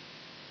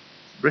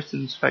 It's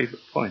Britain's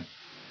favourite poem.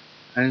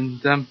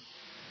 And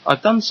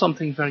I've done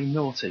something very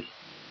naughty,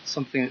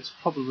 something that's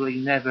probably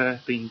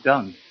never been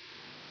done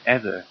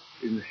ever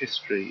in the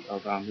history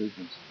of our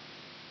movement.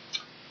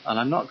 And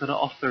I'm not going to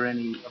offer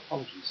any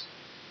apologies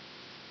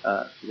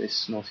for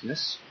this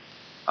naughtiness,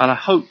 and I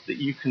hope that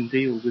you can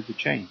deal with the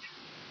change.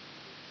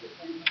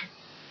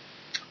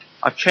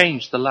 I've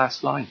changed the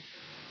last line.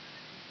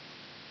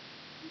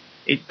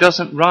 It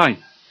doesn't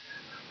rhyme.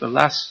 The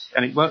last,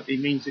 and it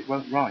means it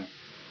won't rhyme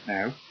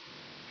now.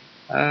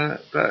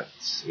 But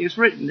it's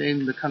written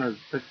in the kind of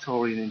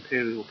Victorian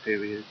imperial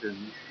period,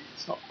 and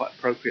it's not quite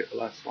appropriate, the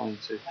last line,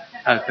 to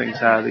how things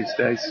are these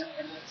days.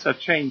 So I've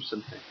changed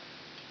something.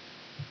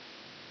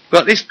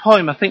 But this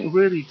poem, I think,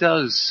 really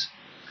does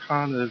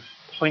kind of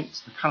point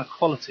to the kind of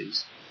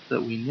qualities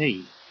that we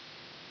need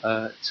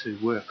to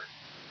work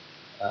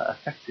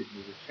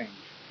effectively with change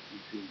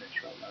in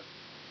natural life.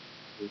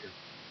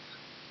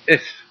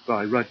 If,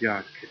 by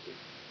Rudyard Kipling.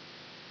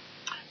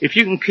 If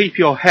you can keep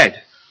your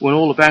head when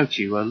all about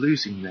you are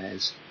losing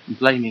theirs and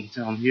blaming it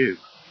on you,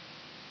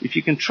 if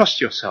you can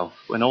trust yourself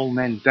when all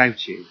men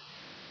doubt you,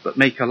 but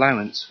make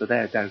allowance for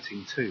their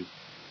doubting too,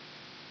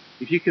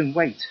 if you can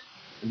wait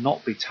and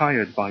not be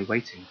tired by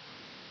waiting,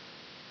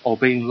 or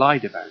being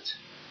lied about,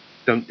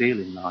 don't deal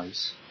in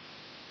lies,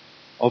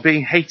 or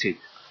being hated,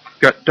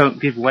 don't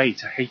give way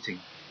to hating,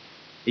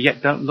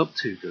 yet don't look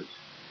too good,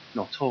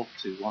 nor talk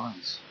too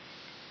wise.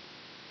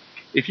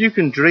 If you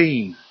can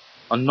dream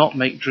and not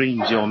make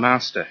dreams your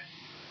master,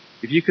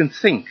 if you can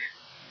think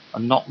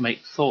and not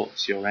make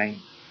thoughts your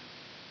aim,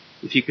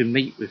 if you can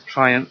meet with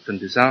triumph and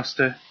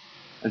disaster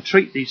and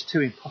treat these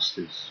 2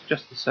 impostors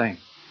just the same,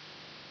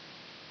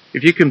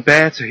 if you can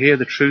bear to hear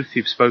the truth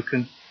you've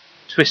spoken,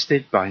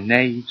 twisted by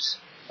knaves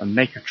and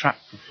make a trap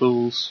for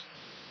fools,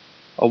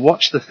 or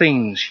watch the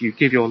things you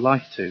give your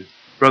life to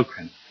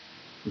broken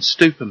and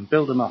stoop and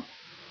build them up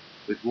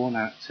with worn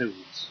out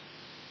tools,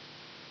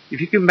 if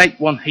you can make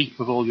one heap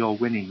of all your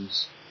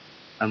winnings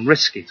and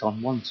risk it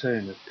on one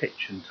turn of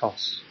pitch and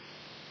toss,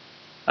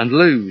 and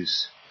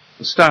lose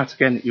and start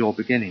again at your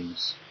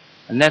beginnings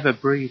and never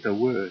breathe a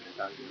word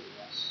about your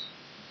loss,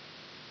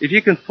 if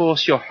you can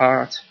force your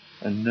heart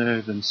and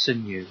nerve and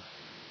sinew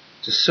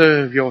to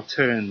serve your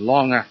turn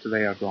long after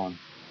they are gone,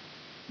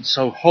 and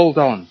so hold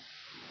on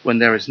when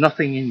there is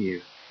nothing in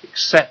you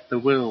except the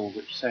will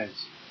which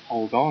says,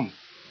 hold on.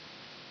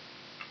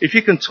 If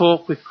you can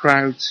talk with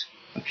crowds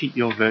and keep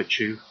your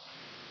virtue,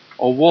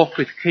 or walk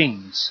with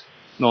kings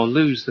nor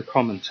lose the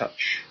common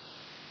touch,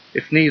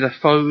 if neither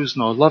foes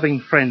nor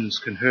loving friends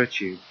can hurt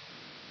you,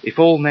 if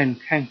all men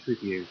count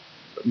with you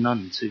but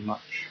none too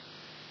much,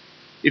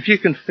 if you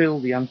can fill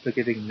the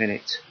unforgiving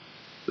minute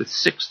with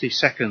 60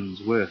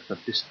 seconds worth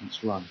of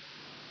distance run,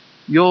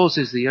 yours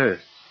is the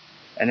earth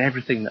and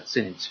everything that's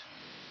in it,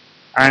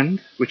 and,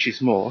 which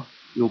is more,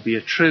 you'll be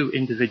a true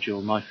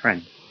individual, my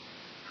friend.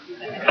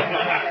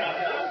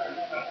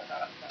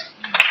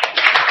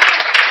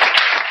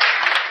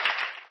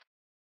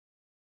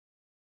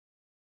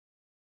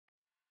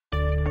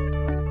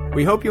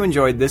 We hope you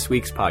enjoyed this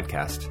week's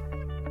podcast.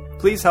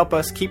 Please help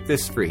us keep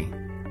this free.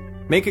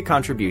 Make a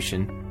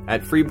contribution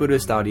at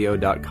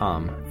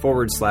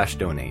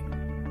freebuddhistaudio.com/donate.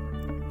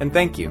 And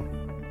thank you.